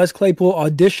point, Les Claypool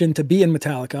auditioned to be in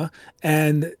Metallica,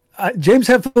 and James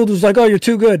Hetfield was like, "Oh, you're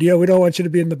too good. We don't want you to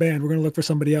be in the band. We're going to look for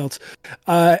somebody else."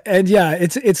 And yeah,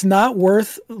 it's not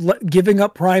worth giving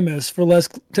up Primus for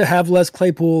to have Les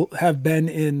Claypool have been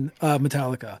in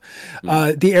Metallica.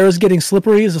 The Air is Getting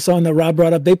Slippery is a song that Rob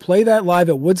brought up. They play that live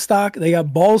at Woodstock. They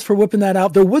got balls for whipping that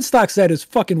out. Their Woodstock set is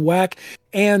fucking whack.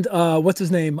 And what's his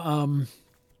name?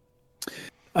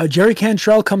 Jerry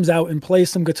Cantrell comes out and plays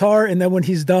some guitar, and then when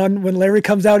he's done, when Larry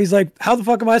comes out, he's like, "How the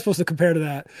fuck am I supposed to compare to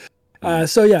that?"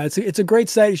 So yeah, it's a great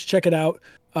set. You should check it out.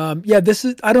 This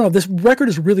is, I don't know, this record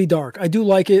is really dark. I do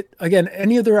like it. Again,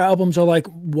 any of their albums are like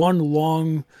one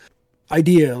long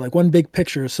idea, like one big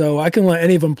picture. So I can let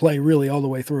any of them play really all the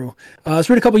way through. Let's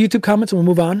read a couple YouTube comments and we'll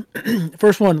move on.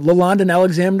 First one, Lalonde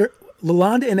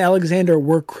and Alexander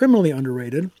were criminally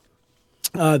underrated.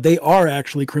 They are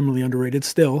actually criminally underrated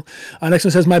still. Next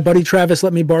one says, "My buddy Travis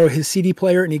let me borrow his CD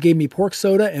player and he gave me Pork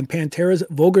Soda and Pantera's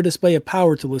Vulgar Display of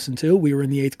Power to listen to. We were in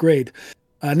the 8th grade.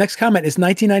 Next comment is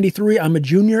 1993. I'm a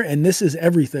junior and this is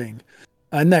everything.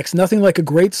 Next, nothing like a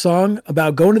great song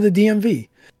about going to the DMV.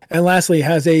 And lastly,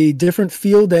 has a different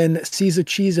feel than Seas of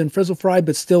Cheese and Frizzle Fry,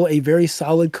 but still a very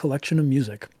solid collection of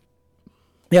music."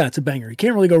 Yeah, it's a banger. You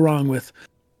can't really go wrong with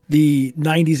the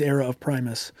 90s era of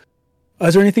Primus.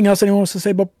 Is there anything else anyone wants to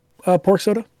say about Pork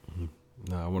Soda?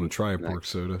 No, I want to try a pork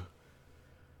soda.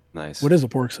 Nice. What is a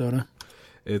pork soda?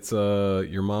 It's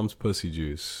your mom's pussy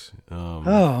juice.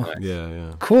 Nice.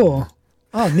 Yeah. Cool.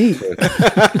 Oh, neat.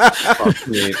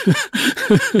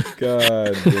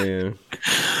 God damn.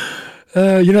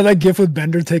 You know that gif with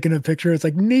Bender taking a picture? It's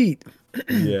like neat.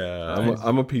 Yeah,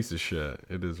 I'm a piece of shit.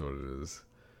 It is what it is.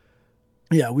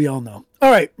 Yeah, we all know. All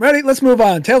right, ready? Let's move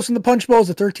on. Tales from the Punch Bowl is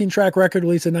a 13-track record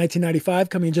released in 1995,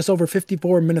 coming in just over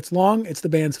 54 minutes long. It's the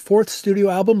band's fourth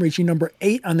studio album, reaching number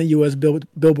 8 on the U.S.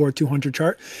 Billboard 200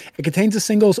 chart. It contains the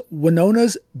singles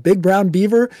Winona's Big Brown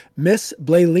Beaver, Miss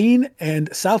Blaylene,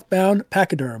 and Southbound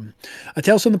Pachyderm.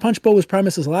 Tales from the Punch Bowl was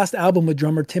Primus's last album with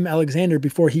drummer Tim Alexander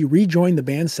before he rejoined the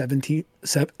band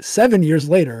 7 years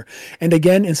later, and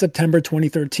again in September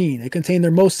 2013. It contained their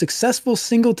most successful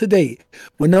single to date,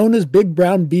 Winona's Big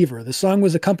Brown Beaver. The song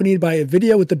was accompanied by a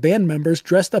video with the band members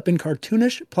dressed up in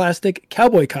cartoonish plastic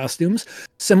cowboy costumes,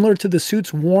 similar to the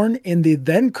suits worn in the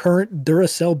then current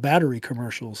Duracell battery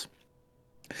commercials.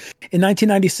 In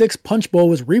 1996, Punch Bowl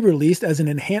was re-released as an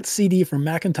enhanced CD for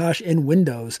Macintosh and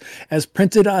Windows, as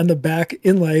printed on the back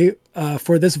inlay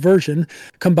for this version,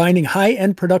 combining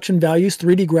high-end production values,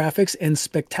 3D graphics, and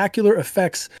spectacular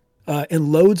effects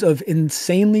and loads of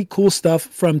insanely cool stuff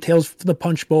from Tales from the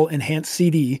Punch Bowl enhanced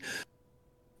CD.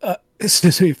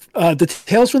 The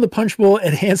Tales from the Punch Bowl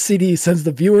enhanced CD sends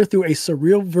the viewer through a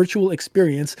surreal virtual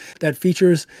experience that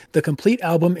features the complete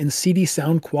album in CD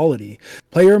sound quality.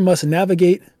 Players must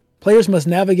navigate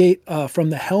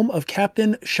from the helm of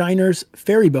Captain Shiner's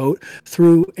ferryboat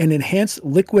through an enhanced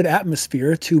liquid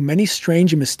atmosphere to many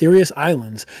strange and mysterious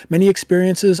islands. Many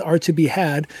experiences are to be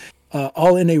had,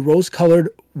 all in a rose-colored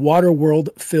water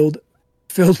world filled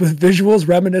with visuals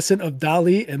reminiscent of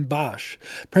Dali and Bosch.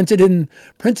 Printed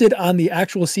on the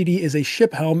actual CD is a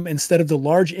ship helm instead of the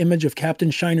large image of Captain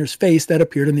Shiner's face that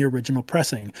appeared in the original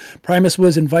pressing. Primus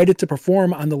was invited to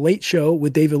perform on The Late Show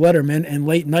with David Letterman and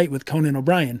Late Night with Conan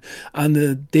O'Brien. On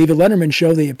the David Letterman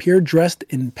show, they appeared dressed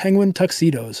in penguin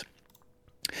tuxedos.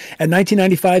 At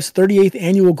 1995's 38th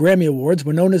Annual Grammy Awards,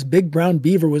 Winona's Big Brown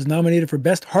Beaver was nominated for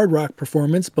Best Hard Rock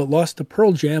Performance, but lost to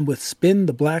Pearl Jam with Spin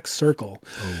the Black Circle.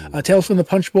 Tales from the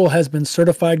Punch Bowl has been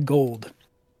certified gold.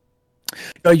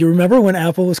 You remember when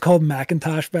Apple was called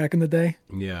Macintosh back in the day?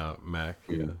 Yeah, Mac.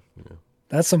 Yeah.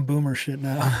 That's some boomer shit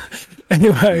now.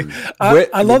 Anyway,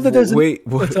 I love that there's...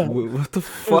 what the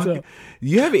fuck?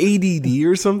 You have ADD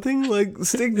or something? Like,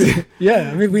 stick to...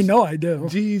 Yeah, I mean, we know I do.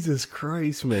 Jesus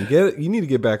Christ, man. You need to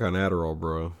get back on Adderall,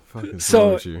 bro. Fucking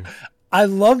so, with you. I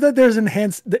love that there's an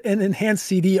enhanced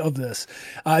CD of this.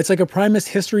 It's like a Primus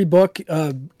history book,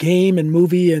 game and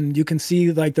movie, and you can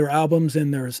see like their albums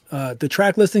and there's the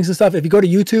track listings and stuff. If you go to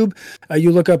YouTube,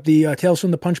 you look up the Tales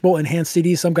from the Punch Bowl enhanced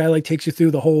CD. Some guy like takes you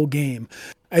through the whole game.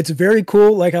 It's very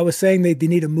cool. Like I was saying, they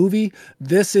need a movie.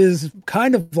 This is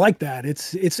kind of like that.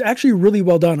 It's actually really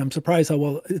well done. I'm surprised how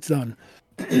well it's done.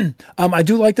 I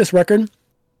do like this record.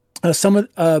 Some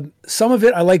of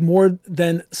it I like more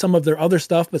than some of their other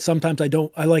stuff, but sometimes I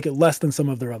don't. I like it less than some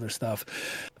of their other stuff.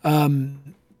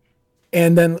 And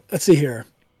then let's see here.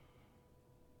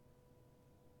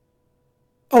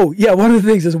 Oh, yeah, one of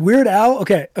the things is Weird Al.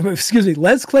 Okay, excuse me.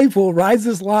 Les Claypool rides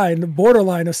this line, the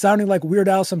borderline of sounding like Weird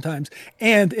Al sometimes.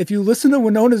 And if you listen to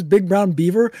Winona's Big Brown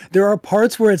Beaver, there are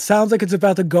parts where it sounds like it's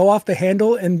about to go off the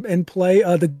handle and play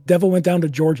The Devil Went Down to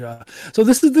Georgia. So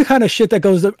this is the kind of shit that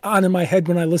goes on in my head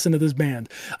when I listen to this band.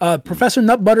 Professor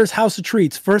Nutbutter's House of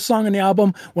Treats, first song on the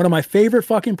album, one of my favorite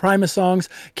fucking Primus songs.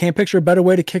 Can't picture a better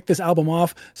way to kick this album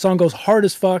off. Song goes hard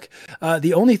as fuck.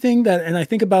 The only thing that, and I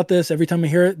think about this every time I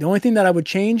hear it, the only thing that I would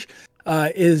change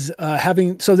is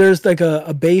having, so there's like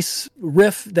a bass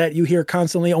riff that you hear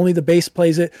constantly, only the bass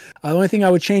plays it. The only thing I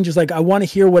would change is like I want to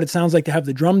hear what it sounds like to have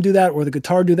the drum do that or the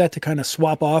guitar do that, to kind of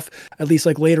swap off, at least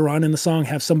like later on in the song,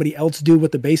 have somebody else do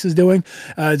what the bass is doing.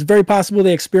 It's very possible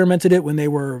they experimented it when they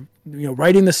were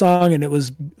writing the song and it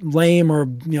was lame or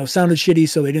sounded shitty,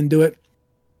 so they didn't do it.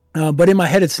 But in my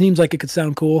head, it seems like it could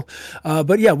sound cool.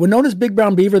 But yeah, Winona's Big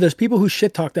Brown Beaver, there's people who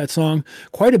shit talk that song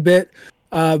quite a bit.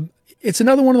 It's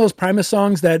another one of those Primus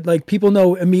songs that like people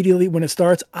know immediately when it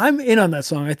starts. I'm in on that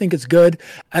song. I think it's good.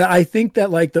 And I think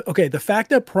that like the fact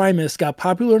that Primus got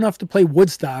popular enough to play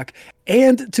Woodstock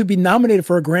and to be nominated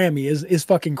for a Grammy is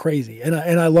fucking crazy. And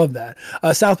I love that.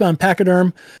 Southbound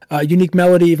Pachyderm, unique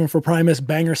melody even for Primus,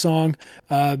 banger song.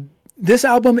 This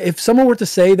album, if someone were to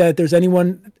say that there's any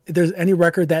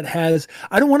record that has,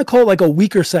 I don't want to call it like a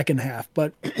weaker second half,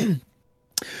 but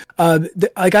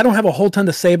like I don't have a whole ton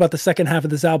to say about the second half of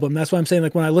this album. That's why I'm saying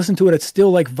like when I listen to it, it's still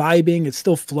like vibing, it's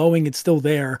still flowing, it's still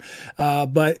there.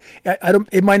 But I don't.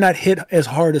 It might not hit as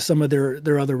hard as some of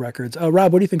their other records.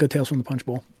 Rob, what do you think of Tales from the Punch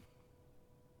Bowl?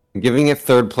 I'm giving it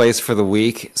third place for the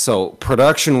week. So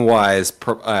production-wise,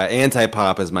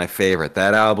 Antipop is my favorite.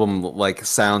 That album like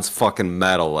sounds fucking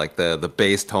metal. Like the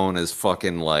bass tone is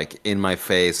fucking like in my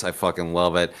face. I fucking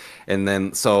love it. And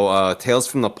then so Tales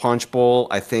from the Punch Bowl,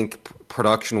 I think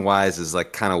production wise is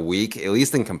like kind of weak, at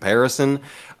least in comparison.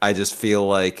 I just feel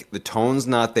like the tone's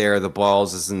not there, the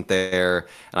balls isn't there,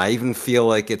 and I even feel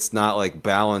like it's not like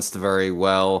balanced very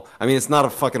well. I mean, it's not a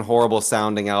fucking horrible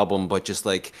sounding album, but just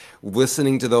like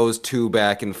listening to those two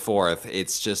back and forth,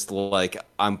 it's just like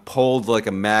I'm pulled like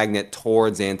a magnet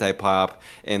towards Antipop,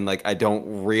 and like I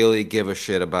don't really give a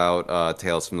shit about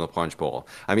Tales from the Punch Bowl.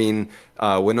 I mean,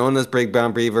 Winona's Big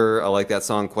Brown Beaver, I like that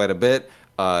song quite a bit.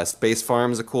 Space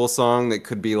Farm is a cool song that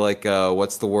could be like,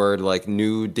 what's the word, like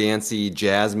new dancey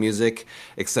jazz music,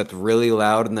 except really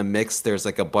loud in the mix. There's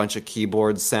like a bunch of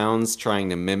keyboard sounds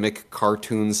trying to mimic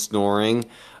cartoon snoring.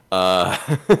 I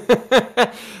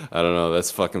don't know, that's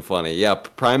fucking funny. Yeah,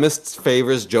 Primus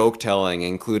favors joke telling,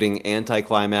 including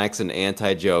anti-climax and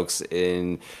anti-jokes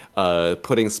in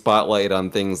putting spotlight on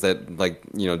things that, like,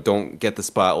 you know, don't get the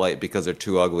spotlight because they're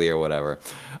too ugly or whatever.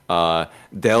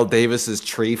 Dale Davis's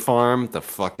Tree Farm, the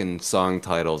fucking song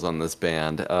titles on this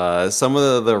band. Some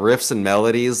of the riffs and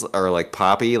melodies are like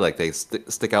poppy, like they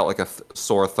stick out like a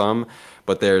sore thumb.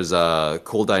 But there's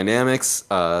cool dynamics,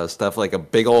 stuff like a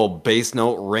big old bass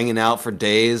note ringing out for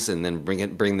days, and then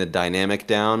bring the dynamic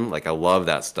down. Like, I love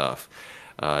that stuff.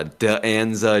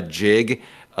 Anza Jig.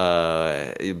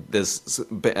 There's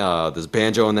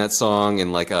banjo in that song,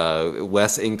 and like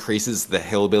Wes increases the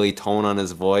hillbilly tone on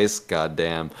his voice. God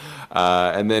damn.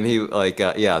 And then he like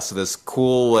so this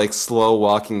cool like slow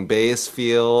walking bass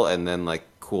feel, and then like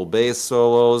cool bass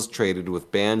solos traded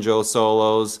with banjo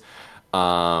solos.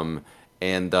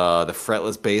 And the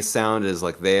fretless bass sound is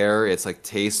like there. It's like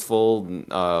tasteful,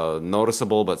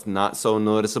 noticeable, but not so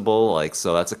noticeable. Like,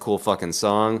 so that's a cool fucking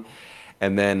song.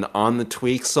 And then on the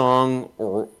Tweak song,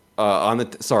 on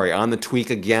the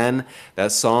Tweak again,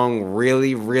 that song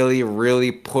really, really,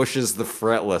 really pushes the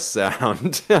fretless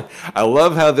sound. I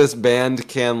love how this band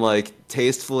can like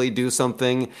tastefully do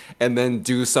something and then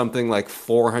do something like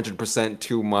 400%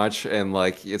 too much, and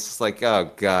like it's like, oh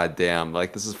god damn,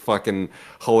 like this is fucking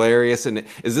hilarious. And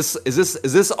is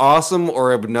this awesome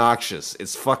or obnoxious?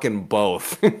 It's fucking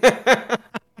both.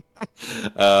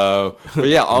 But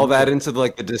yeah, all that into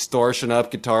like the distortion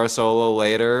up guitar solo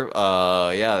later.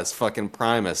 Yeah, it's fucking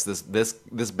Primus.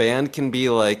 This band can be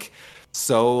like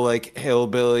so like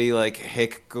hillbilly like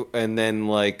hick, and then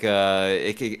like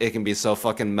it can be so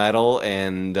fucking metal,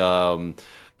 and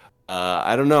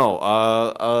I don't know.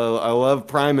 I love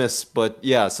Primus, but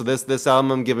yeah. So this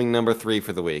album I'm giving number 3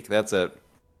 for the week. That's it.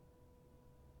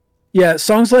 Yeah,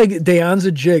 songs like Deon's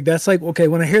Jig, that's like, okay,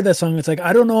 when I hear that song, it's like,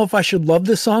 I don't know if I should love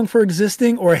this song for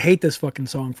existing or hate this fucking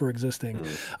song for existing.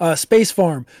 Space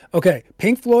Farm, okay,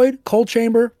 Pink Floyd, Cold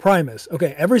Chamber, Primus.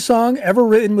 Okay, every song ever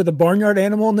written with a barnyard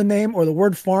animal in the name or the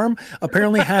word farm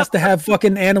apparently has to have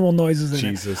fucking animal noises in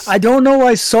Jesus. it. I don't know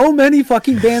why so many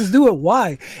fucking bands do it.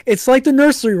 Why? It's like the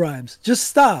nursery rhymes. Just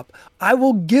stop. I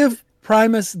will give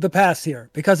Primus the pass here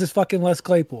because it's fucking Les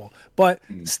Claypool. But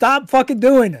stop fucking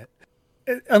doing it.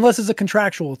 Unless it's a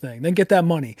contractual thing, then get that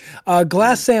money.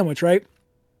 Glass Sandwich, right?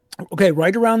 Okay,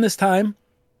 right around this time,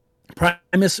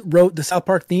 Primus wrote the South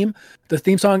Park theme, the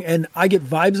theme song, and I get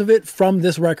vibes of it from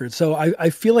this record. So I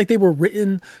feel like they were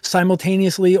written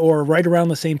simultaneously or right around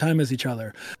the same time as each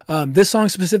other. This song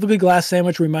specifically, Glass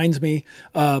Sandwich, reminds me,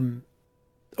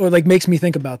 or like makes me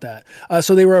think about that.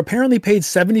 So they were apparently paid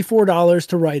 $74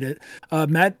 to write it.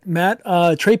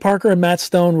 Trey Parker and Matt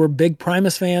Stone were big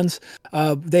Primus fans.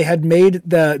 They had made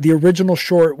the original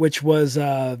short, which was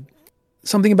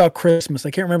something about Christmas. I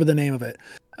can't remember the name of it.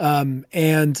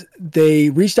 And they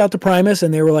reached out to Primus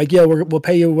and they were like, yeah, we'll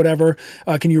pay you whatever.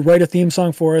 Can you write a theme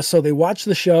song for us? So they watched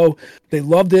the show. They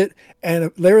loved it. And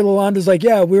Larry Lalanda's like,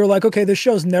 yeah, we were like, okay, this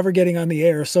show's never getting on the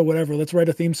air. So whatever, let's write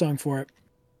a theme song for it.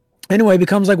 Anyway, it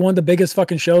becomes like one of the biggest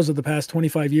fucking shows of the past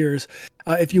 25 years.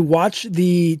 If you watch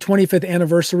the 25th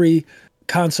anniversary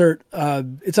concert,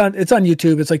 it's on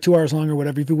YouTube. It's like 2 hours long or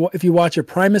whatever. If you watch it,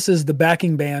 Primus is the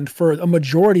backing band for a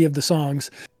majority of the songs.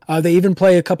 They even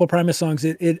play a couple Primus songs.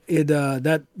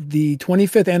 That the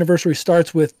 25th anniversary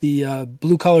starts with the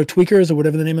Blue Collar Tweakers or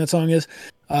whatever the name of that song is.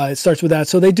 It starts with that.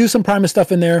 So they do some Primus stuff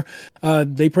in there.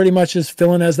 They pretty much just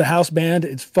fill in as the house band.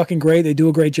 It's fucking great. They do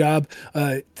a great job.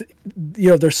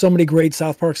 There's so many great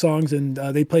South Park songs, and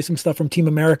they play some stuff from Team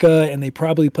America, and they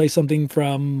probably play something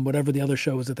from whatever the other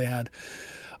show was that they had.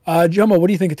 JoMo, what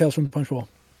do you think of Tales from the Punch Bowl?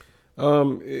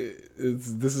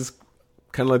 This is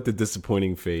kind of like the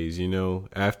disappointing phase,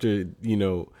 after,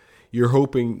 you're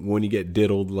hoping when you get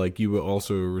diddled, like you will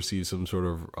also receive some sort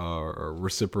of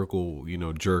reciprocal,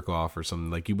 jerk off or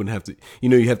something. Like you wouldn't have to,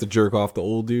 you have to jerk off the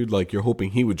old dude. Like you're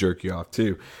hoping he would jerk you off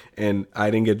too. And I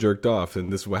didn't get jerked off.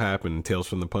 And this is what happened in Tales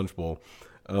from the Punch Bowl.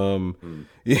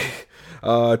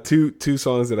 Yeah, two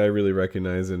songs that I really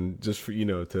recognize, and just for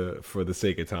for the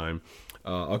sake of time,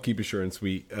 I'll keep it short and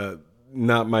sweet.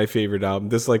 Not my favorite album.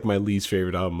 This is like my least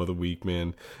favorite album of the week,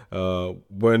 man.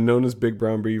 When known as Big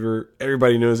Brown Beaver,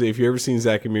 everybody knows it. If you ever seen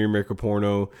Zack and Miri Make a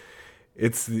Porno,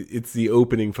 it's the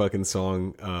opening fucking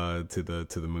song to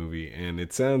the movie, and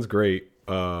it sounds great.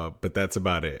 But that's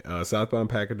about it. Southbound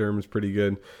Pachyderm is pretty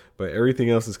good, but everything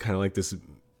else is kind of like this.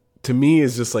 To me,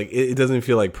 is just like it doesn't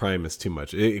feel like Primus too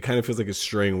much. It kind of feels like it's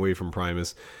straying away from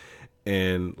Primus,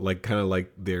 and like kind of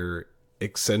like their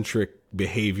eccentric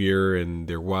behavior and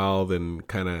their wild and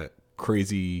kind of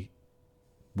crazy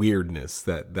weirdness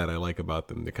that I like about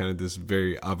them. They're kind of this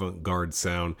very avant-garde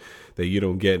sound that you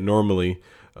don't get normally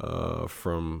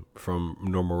from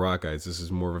normal rock guys. This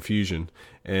is more of a fusion,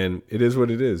 and it is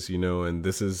what it is, and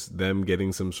this is them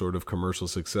getting some sort of commercial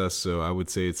success. So I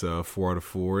would say it's a 4 out of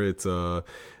 4. It's a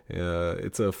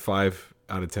 5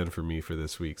 out of 10 for me for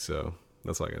this week. So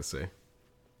that's all I gotta say.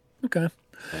 Okay.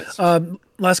 Nice.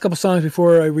 Last couple songs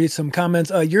before I read some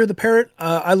comments. You're the Parrot.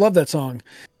 I love that song.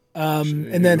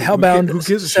 And then Hellbound. Who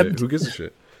gives a shit? Who gives a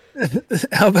shit?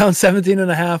 Hellbound 17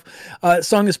 and a half.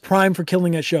 Song is prime for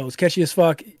killing at shows. Catchy as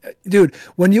fuck. Dude,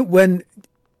 when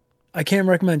I can't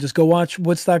recommend, just go watch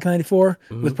Woodstock 94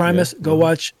 with Primus. Go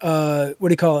watch, what do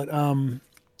you call it?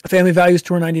 Family Values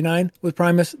Tour 99 with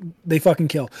Primus. They fucking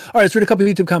kill. All right, let's read a couple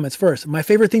of YouTube comments first. My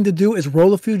favorite thing to do is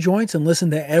roll a few joints and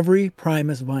listen to every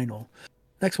Primus vinyl.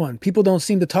 Next one. People don't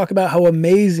seem to talk about how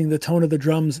amazing the tone of the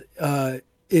drums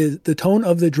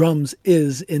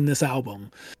is in this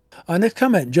album. Next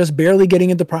comment. Just barely getting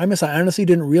into Primus. I honestly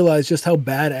didn't realize just how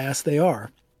badass they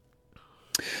are.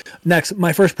 Next,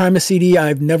 my first Primus CD.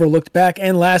 I've never looked back.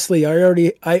 And lastly, I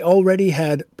already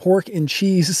had pork and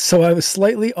cheese, so I was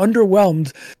slightly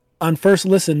underwhelmed on first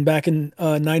listen back in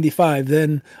 95.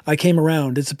 Then I came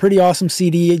around. It's a pretty awesome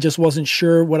CD. It just wasn't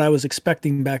sure what I was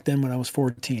expecting back then when I was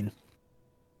 14.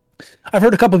 I've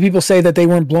heard a couple of people say that they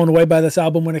weren't blown away by this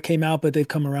album when it came out, but they've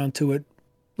come around to it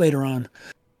later on.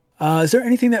 Is there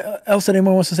anything else that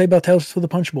anyone wants to say about Tales for the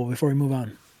Punch Bowl before we move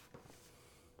on?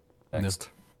 Next.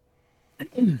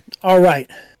 All right.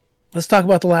 Let's talk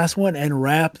about the last one and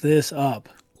wrap this up.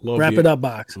 Wrap it up,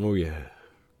 Box. Oh, yeah.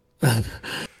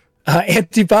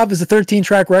 Antipop is a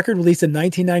 13-track record released in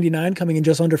 1999, coming in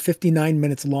just under 59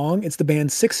 minutes long. It's the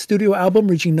band's sixth studio album,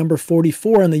 reaching number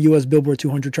 44 on the U.S. Billboard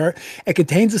 200 chart. It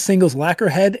contains the singles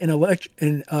Lacquerhead and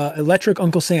Electric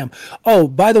Uncle Sam. Oh,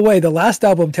 by the way, the last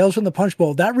album, Tales from the Punch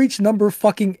Bowl, that reached number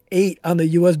fucking 8 on the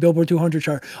U.S. Billboard 200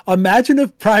 chart. Imagine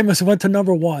if Primus went to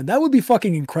number 1. That would be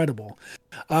fucking incredible.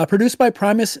 Produced by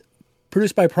Primus,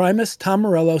 Tom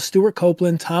Morello, Stuart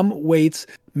Copeland, Tom Waits,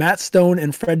 Matt Stone,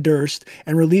 and Fred Durst,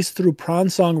 and released through Prawn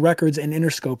Song Records and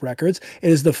Interscope Records.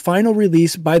 It is the final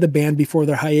release by the band before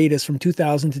their hiatus from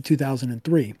 2000 to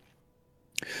 2003.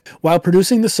 While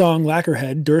producing the song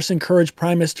Lacquerhead, Durst encouraged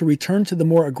Primus to return to the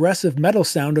more aggressive metal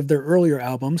sound of their earlier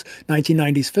albums,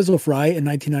 1990's Frizzle Fry and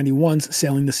 1991's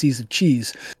Sailing the Seas of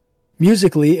Cheese.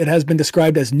 Musically, it has been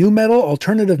described as nu metal,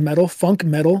 alternative metal, funk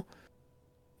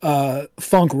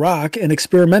rock, and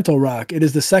experimental rock. It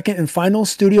is the second and final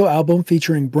studio album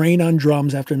featuring Brain on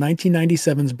drums after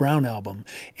 1997's Brown album.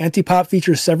 Antipop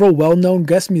features several well-known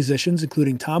guest musicians,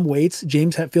 including Tom Waits,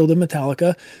 James Hetfield of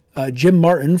Metallica, Jim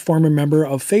Martin, former member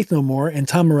of Faith No More, and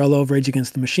Tom Morello of Rage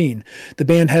Against the Machine. The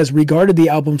band has regarded the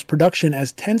album's production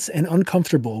as tense and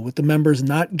uncomfortable, with the members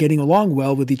not getting along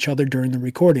well with each other during the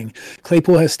recording.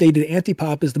 Claypool has stated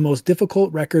Antipop is the most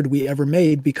difficult record we ever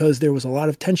made because there was a lot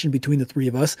of tension between the three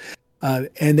of us,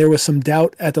 and there was some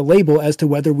doubt at the label as to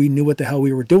whether we knew what the hell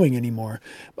we were doing anymore.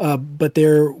 But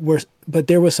there was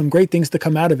some great things to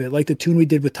come out of it, like the tune we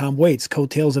did with Tom Waits,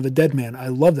 Coattails of a Dead Man. I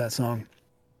love that song.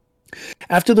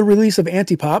 After the release of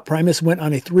Antipop, Primus went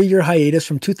on a 3-year hiatus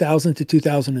from 2000 to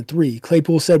 2003.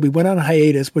 Claypool said, "We went on a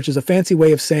hiatus, which is a fancy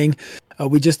way of saying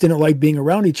we just didn't like being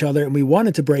around each other and we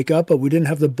wanted to break up, but we didn't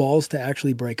have the balls to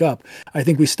actually break up. I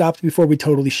think we stopped before we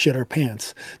totally shit our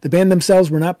pants." The band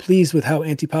themselves were not pleased with how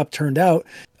Antipop turned out,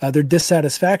 their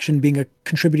dissatisfaction being a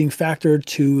contributing factor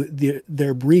to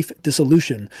their brief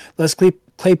dissolution. Les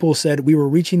Claypool said, "We were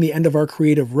reaching the end of our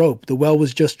creative rope. The well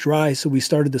was just dry, so we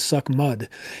started to suck mud."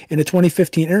 In a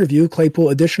 2015 interview, Claypool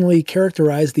additionally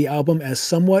characterized the album as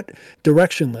somewhat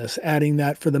directionless, adding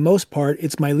that, "For the most part,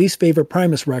 it's my least favorite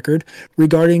Primus record,"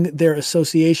 regarding their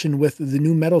association with the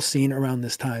new metal scene around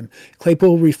this time.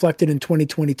 Claypool reflected in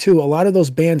 2022, "A lot of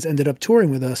those bands ended up touring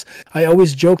with us. I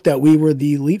always joked that we were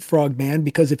the leapfrog band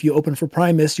because if you open for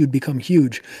Primus, you'd become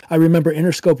huge. I remember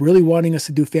Interscope really wanting us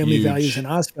to do Family Values and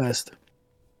Ozfest.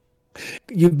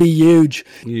 You'd be huge."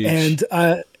 And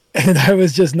And I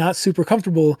was just not super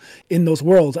comfortable in those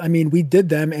worlds. I mean, we did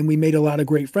them and we made a lot of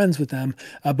great friends with them,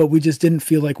 but we just didn't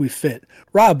feel like we fit.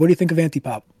 Rob, what do you think of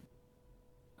Antipop?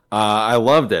 I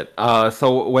loved it.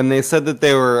 So when they said that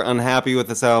they were unhappy with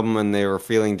this album and they were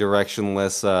feeling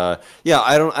directionless, yeah,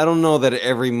 I don't know that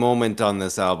every moment on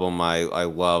this album I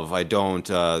love. I don't,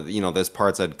 there's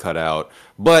parts I'd cut out,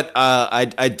 but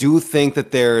I do think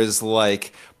that there's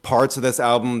like parts of this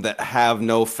album that have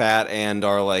no fat and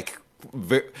are like.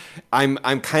 I'm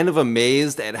kind of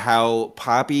amazed at how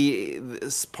poppy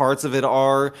parts of it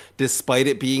are, despite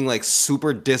it being like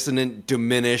super dissonant,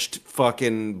 diminished,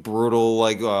 fucking brutal,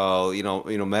 like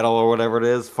metal or whatever it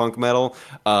is, funk metal.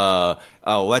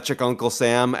 Electric Uncle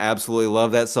Sam, absolutely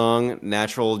love that song.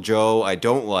 Natural Joe, I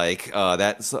don't like.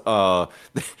 That's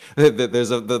there's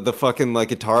the fucking like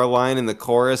guitar line in the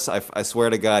chorus. I swear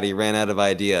to God, he ran out of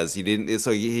ideas. He didn't.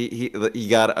 So he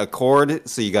got a chord.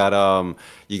 So you got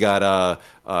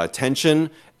tension,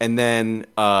 and then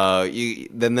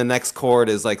then the next chord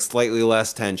is like slightly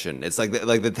less tension. It's like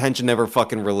the tension never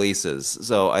fucking releases.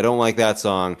 So I don't like that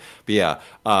song. But yeah,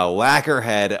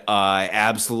 Lacquerhead, I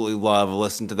absolutely love.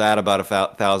 Listened to that about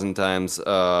 1,000 times.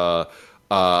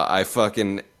 I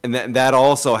fucking and that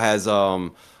also has in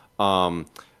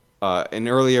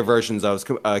earlier versions I was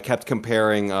kept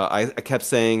comparing. I kept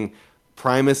saying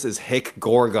Primus is hick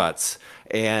gore guts.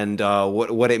 And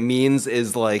what it means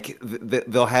is like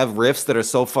they'll have riffs that are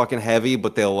so fucking heavy,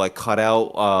 but they'll like cut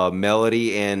out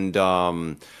melody and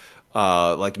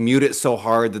like mute it so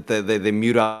hard that they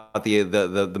mute out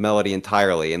the melody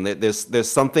entirely. And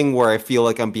there's something where I feel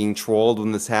like I'm being trolled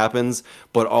when this happens,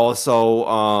 but also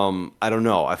I don't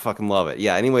know, I fucking love it.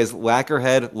 Yeah. Anyways,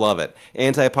 Lacquerhead, love it.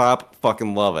 Antipop,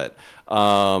 fucking love it.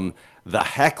 The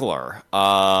Heckler.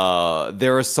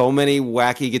 There are so many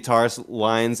wacky guitar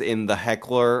lines in The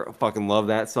Heckler. Fucking love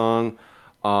that song.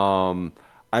 I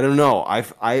don't know.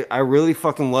 I really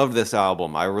fucking love this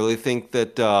album. I really think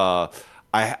that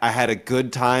I had a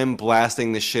good time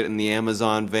blasting this shit in the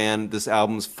Amazon van. This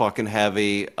album's fucking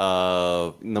heavy.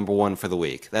 Number one for the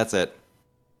week. That's it.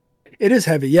 It is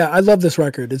heavy. Yeah, I love this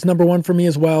record. It's number one for me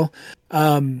as well.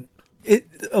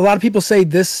 A lot of people say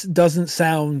this doesn't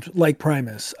sound like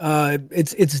Primus.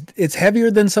 It's heavier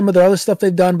than some of the other stuff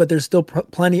they've done, but there's still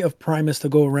plenty of Primus to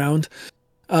go around.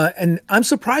 And I'm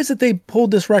surprised that they pulled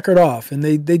this record off, and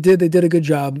they did a good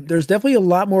job. There's definitely a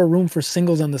lot more room for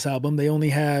singles on this album. They only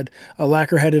had a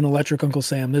Lacquerhead and Electric Uncle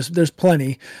Sam. There's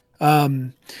plenty.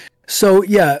 So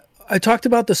yeah. I talked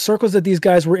about the circles that these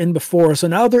guys were in before. So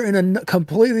now they're in a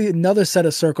completely another set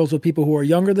of circles with people who are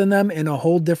younger than them in a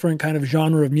whole different kind of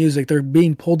genre of music. They're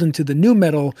being pulled into the new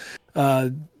metal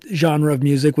genre of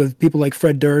music with people like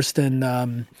Fred Durst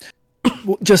and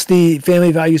just the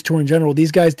Family Values tour in general.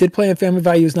 These guys did play in Family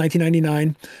Values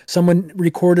 1999. Someone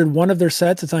recorded one of their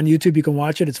sets. It's on YouTube. You can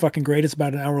watch it. It's fucking great. It's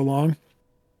about an hour long.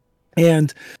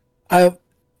 And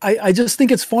I just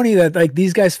think it's funny that like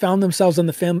these guys found themselves on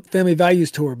the Family Values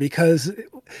tour because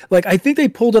like I think they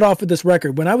pulled it off with this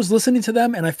record. When I was listening to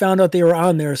them and I found out they were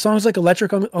on there, songs like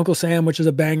Electric Uncle Sam, which is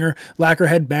a banger,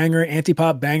 Lacquerhead banger,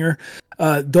 Antipop banger,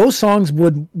 those songs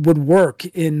would work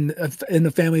in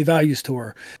the Family Values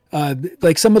tour.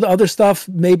 Like some of the other stuff,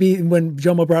 maybe when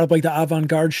JoMo brought up like the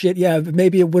avant-garde shit, yeah,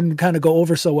 maybe it wouldn't kind of go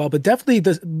over so well. But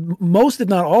definitely most, if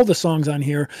not all, the songs on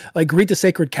here, like Greet the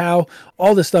Sacred Cow,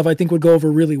 all this stuff, I think would go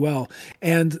over really well.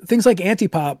 And things like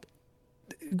Antipop,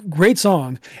 great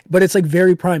song, but it's like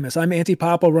very Primus. I'm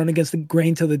Antipop, I'll run against the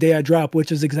grain till the day I drop,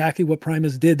 which is exactly what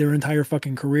Primus did their entire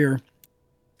fucking career.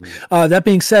 That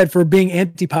being said, for being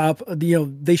Antipop,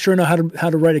 they sure know how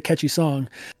to write a catchy song.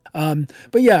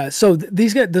 But yeah, so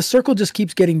these guys, the circle just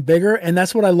keeps getting bigger, and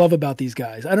that's what I love about these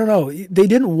guys. I don't know, they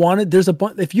didn't want it. There's a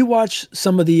bunch. If you watch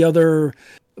some of the other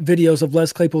videos of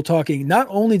Les Claypool talking, not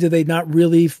only do they not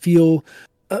really feel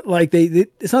like they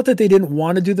it's not that they didn't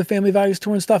want to do the Family Values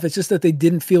tour and stuff. It's just that they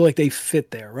didn't feel like they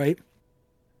fit there, right?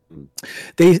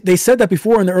 They said that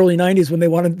before in the early 90s when they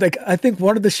wanted, like, I think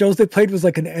one of the shows they played was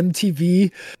like an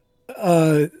MTV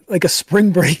like a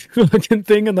spring break looking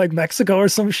thing in like Mexico or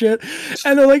some shit,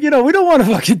 and they're like, we don't want to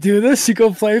fucking do this. You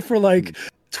go play for like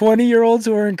 20-year-olds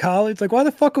who are in college. Like, why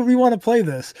the fuck would we want to play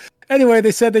this? Anyway,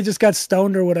 they said they just got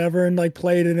stoned or whatever and like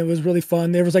played, and it was really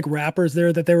fun. There was like rappers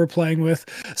there that they were playing with.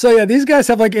 So yeah, these guys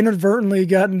have like inadvertently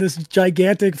gotten this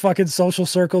gigantic fucking social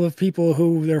circle of people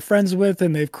who they're friends with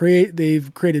and they've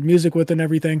created music with and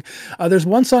everything. There's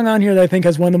one song on here that I think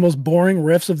has one of the most boring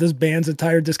riffs of this band's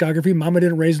entire discography. Mama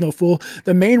Didn't Raise No Fool.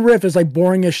 The main riff is like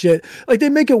boring as shit. Like, they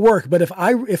make it work, but if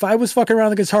I was fucking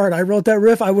around the guitar and I wrote that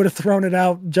riff, I would have thrown it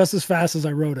out just as fast as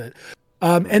I wrote it.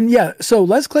 And yeah, so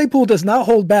Les Claypool does not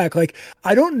hold back. Like,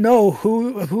 I don't know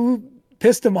who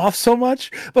pissed him off so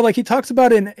much. But like he talks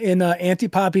about in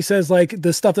Antipop, he says like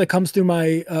the stuff that comes through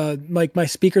my like my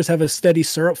speakers have a steady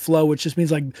syrup flow, which just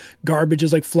means like garbage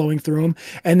is like flowing through them.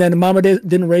 And then Mama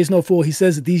didn't raise no fool. He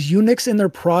says these eunuchs in their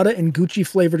Prada and Gucci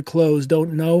flavored clothes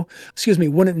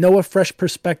wouldn't know a fresh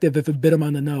perspective if it bit him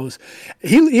on the nose.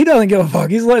 He doesn't give a fuck.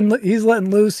 He's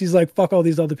letting loose. He's like, fuck all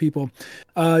these other people.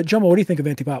 JoMo, what do you think of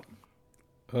Antipop?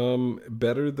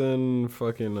 Better than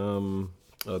fucking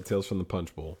Tales from the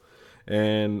Punch Bowl.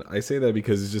 And I say that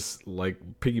because it's just like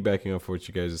piggybacking off what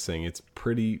you guys are saying. It's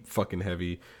pretty fucking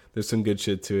heavy. There's some good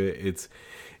shit to it.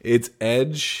 It's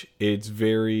edge. It's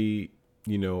very,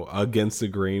 against the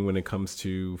grain when it comes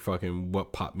to fucking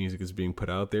what pop music is being put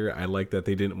out there. I like that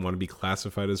they didn't want to be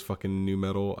classified as fucking new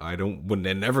metal.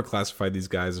 Wouldn't never classify these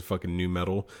guys as fucking new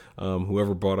metal.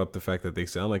 Whoever brought up the fact that they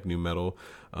sound like new metal,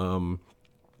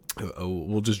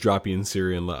 we'll just drop you in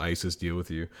Syria and let ISIS deal with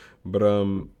you. But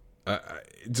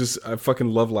I fucking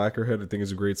love Lacquerhead. I think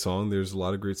it's a great song. There's a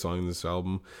lot of great songs in this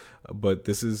album, but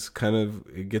this is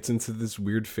it gets into this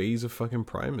weird phase of fucking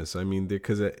Primus. I mean,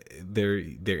 because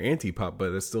they're anti-pop,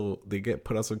 but it's still, they get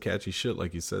put out some catchy shit,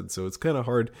 like you said. So it's kind of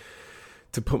hard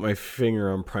to put my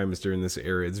finger on Primus during this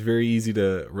era. It's very easy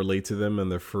to relate to them on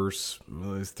their first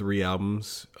 3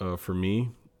 albums for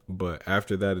me. But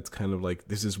after that, it's kind of like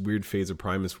this weird phase of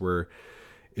Primus where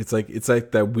it's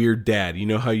like that weird dad. You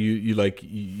know how you look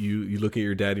at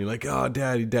your dad and you're like, oh,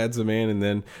 dad's a man, and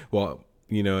then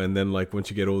and then like once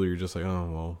you get older, you're just like,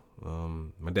 oh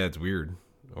well, my dad's weird,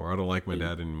 or I don't like my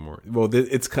dad anymore. Well,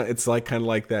 it's like kind of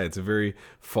like that. It's a very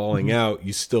falling out.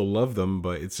 You still love them,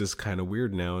 but it's just kind of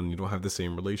weird now, and you don't have the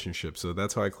same relationship. So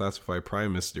that's how I classify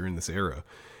Primus during this era.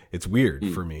 It's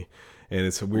weird for me. And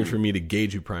it's weird for me to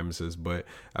gauge who Primus is, but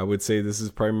I would say this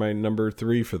is probably my number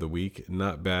 3 for the week.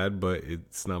 Not bad, but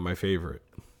it's not my favorite.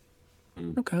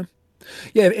 Okay.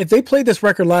 Yeah, if they played this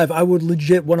record live, I would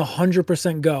legit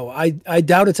 100% go. I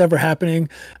doubt it's ever happening.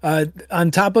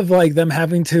 On top of like them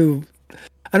having to,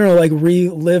 I don't know, like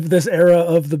relive this era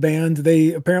of the band.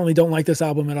 They apparently don't like this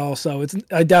album at all, so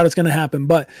I doubt it's going to happen.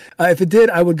 But if it did,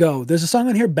 I would go. There's a song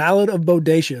on here, Ballad of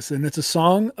Bodacious, and it's a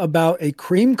song about a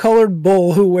cream-colored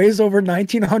bull who weighs over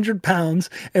 1,900 pounds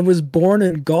and was born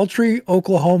in Galtree,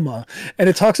 Oklahoma. And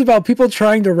it talks about people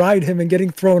trying to ride him and getting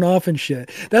thrown off and shit.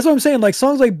 That's what I'm saying. Like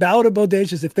songs like Ballad of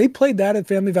Bodacious, if they played that at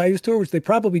Family Values Tour, which they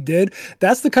probably did,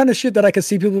 that's the kind of shit that I could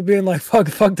see people being like,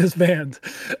 fuck this band.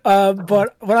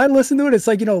 But when I listen to it, it's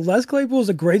like, Les Claypool is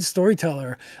a great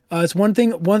storyteller. It's one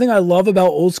thing I love about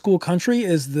old school country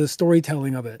is the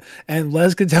storytelling of it. And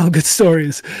Les could tell good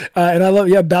stories. And I love,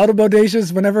 Ballad of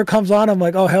Bodacious, whenever it comes on, I'm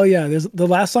like, oh, hell yeah. The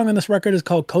last song on this record is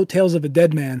called Coattails of a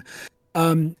Dead Man.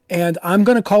 And I'm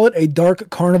going to call it a dark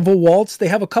carnival waltz. They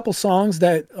have a couple songs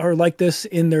that are like this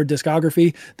in their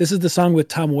discography. This is the song with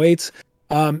Tom Waits.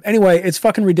 Anyway, it's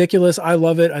fucking ridiculous. I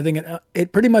love it. I think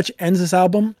it pretty much ends this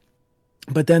album.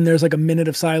 But then there's like a minute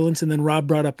of silence, and then Rob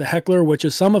brought up the Heckler, which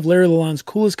is some of Larry Lalonde's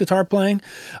coolest guitar playing.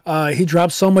 He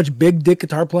drops so much big dick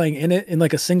guitar playing in it in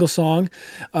like a single song.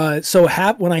 So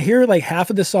when I hear like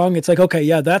half of the song, it's like, okay,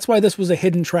 yeah, that's why this was a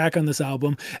hidden track on this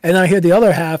album. And then I hear the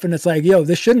other half, and it's like, yo,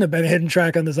 this shouldn't have been a hidden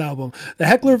track on this album. The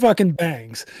Heckler fucking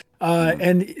bangs.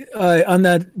 And on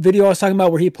that video I was talking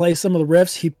about where he plays some of the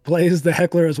riffs, he plays the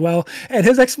Heckler as well. And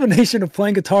his explanation of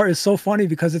playing guitar is so funny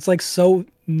because it's like so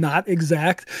not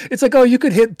exact. It's like, oh, you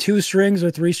could hit 2 strings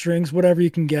or 3 strings, whatever you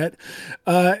can get.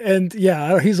 And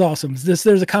yeah, he's awesome.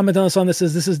 There's a comment on the song that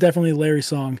says this is definitely Larry's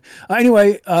song.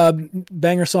 Anyway,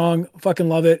 banger song, fucking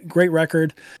love it. Great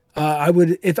record.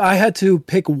 If I had to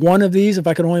pick one of these, if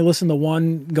I could only listen to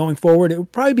one going forward, it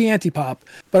would probably be Antipop,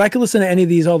 but I could listen to any of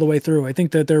these all the way through. I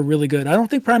think that they're really good. I don't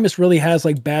think Primus really has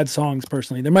like bad songs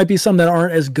personally. There might be some that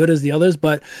aren't as good as the others,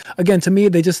 but again, to me,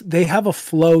 they have a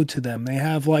flow to them. They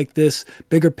have like this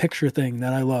bigger picture thing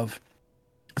that I love.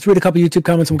 Let's read a couple YouTube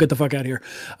comments and we'll get the fuck out of here.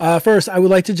 First, I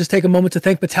would like to just take a moment to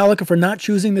thank Metallica for not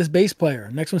choosing this bass player.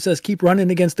 Next one says, keep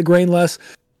running against the grain less.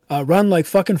 Run like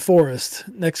fucking Forrest.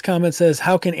 Next comment says,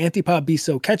 how can Antipop be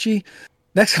so catchy?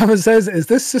 Next comment says, is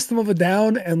this System of a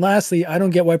Down? And lastly, I don't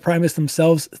get why Primus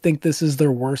themselves think this is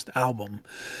their worst album.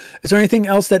 Is there anything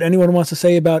else that anyone wants to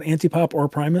say about Antipop or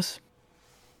Primus?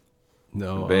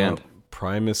 No. Band.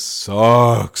 Primus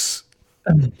sucks.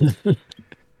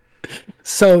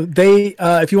 So they,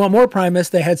 if you want more Primus,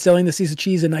 they had Selling the Seas of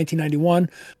Cheese in 1991,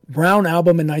 Brown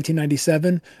Album in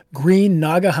 1997, Green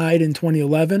Naga Hide in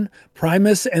 2011,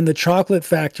 Primus and the Chocolate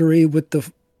Factory with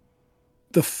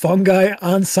the Fungi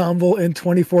Ensemble in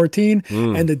 2014,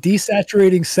 and the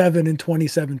Desaturating 7 in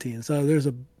 2017. So there's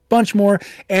a bunch more.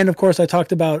 And of course, I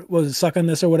talked about, was it Suck on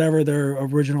This or whatever, their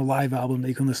original live album that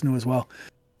you can listen to as well.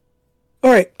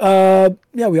 All right.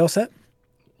 Yeah, we all set?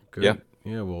 Good. Yeah.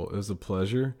 Yeah. Well, it was a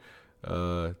pleasure.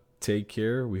 Take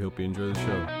care. We hope you enjoy the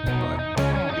show. Bye.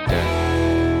 Take care.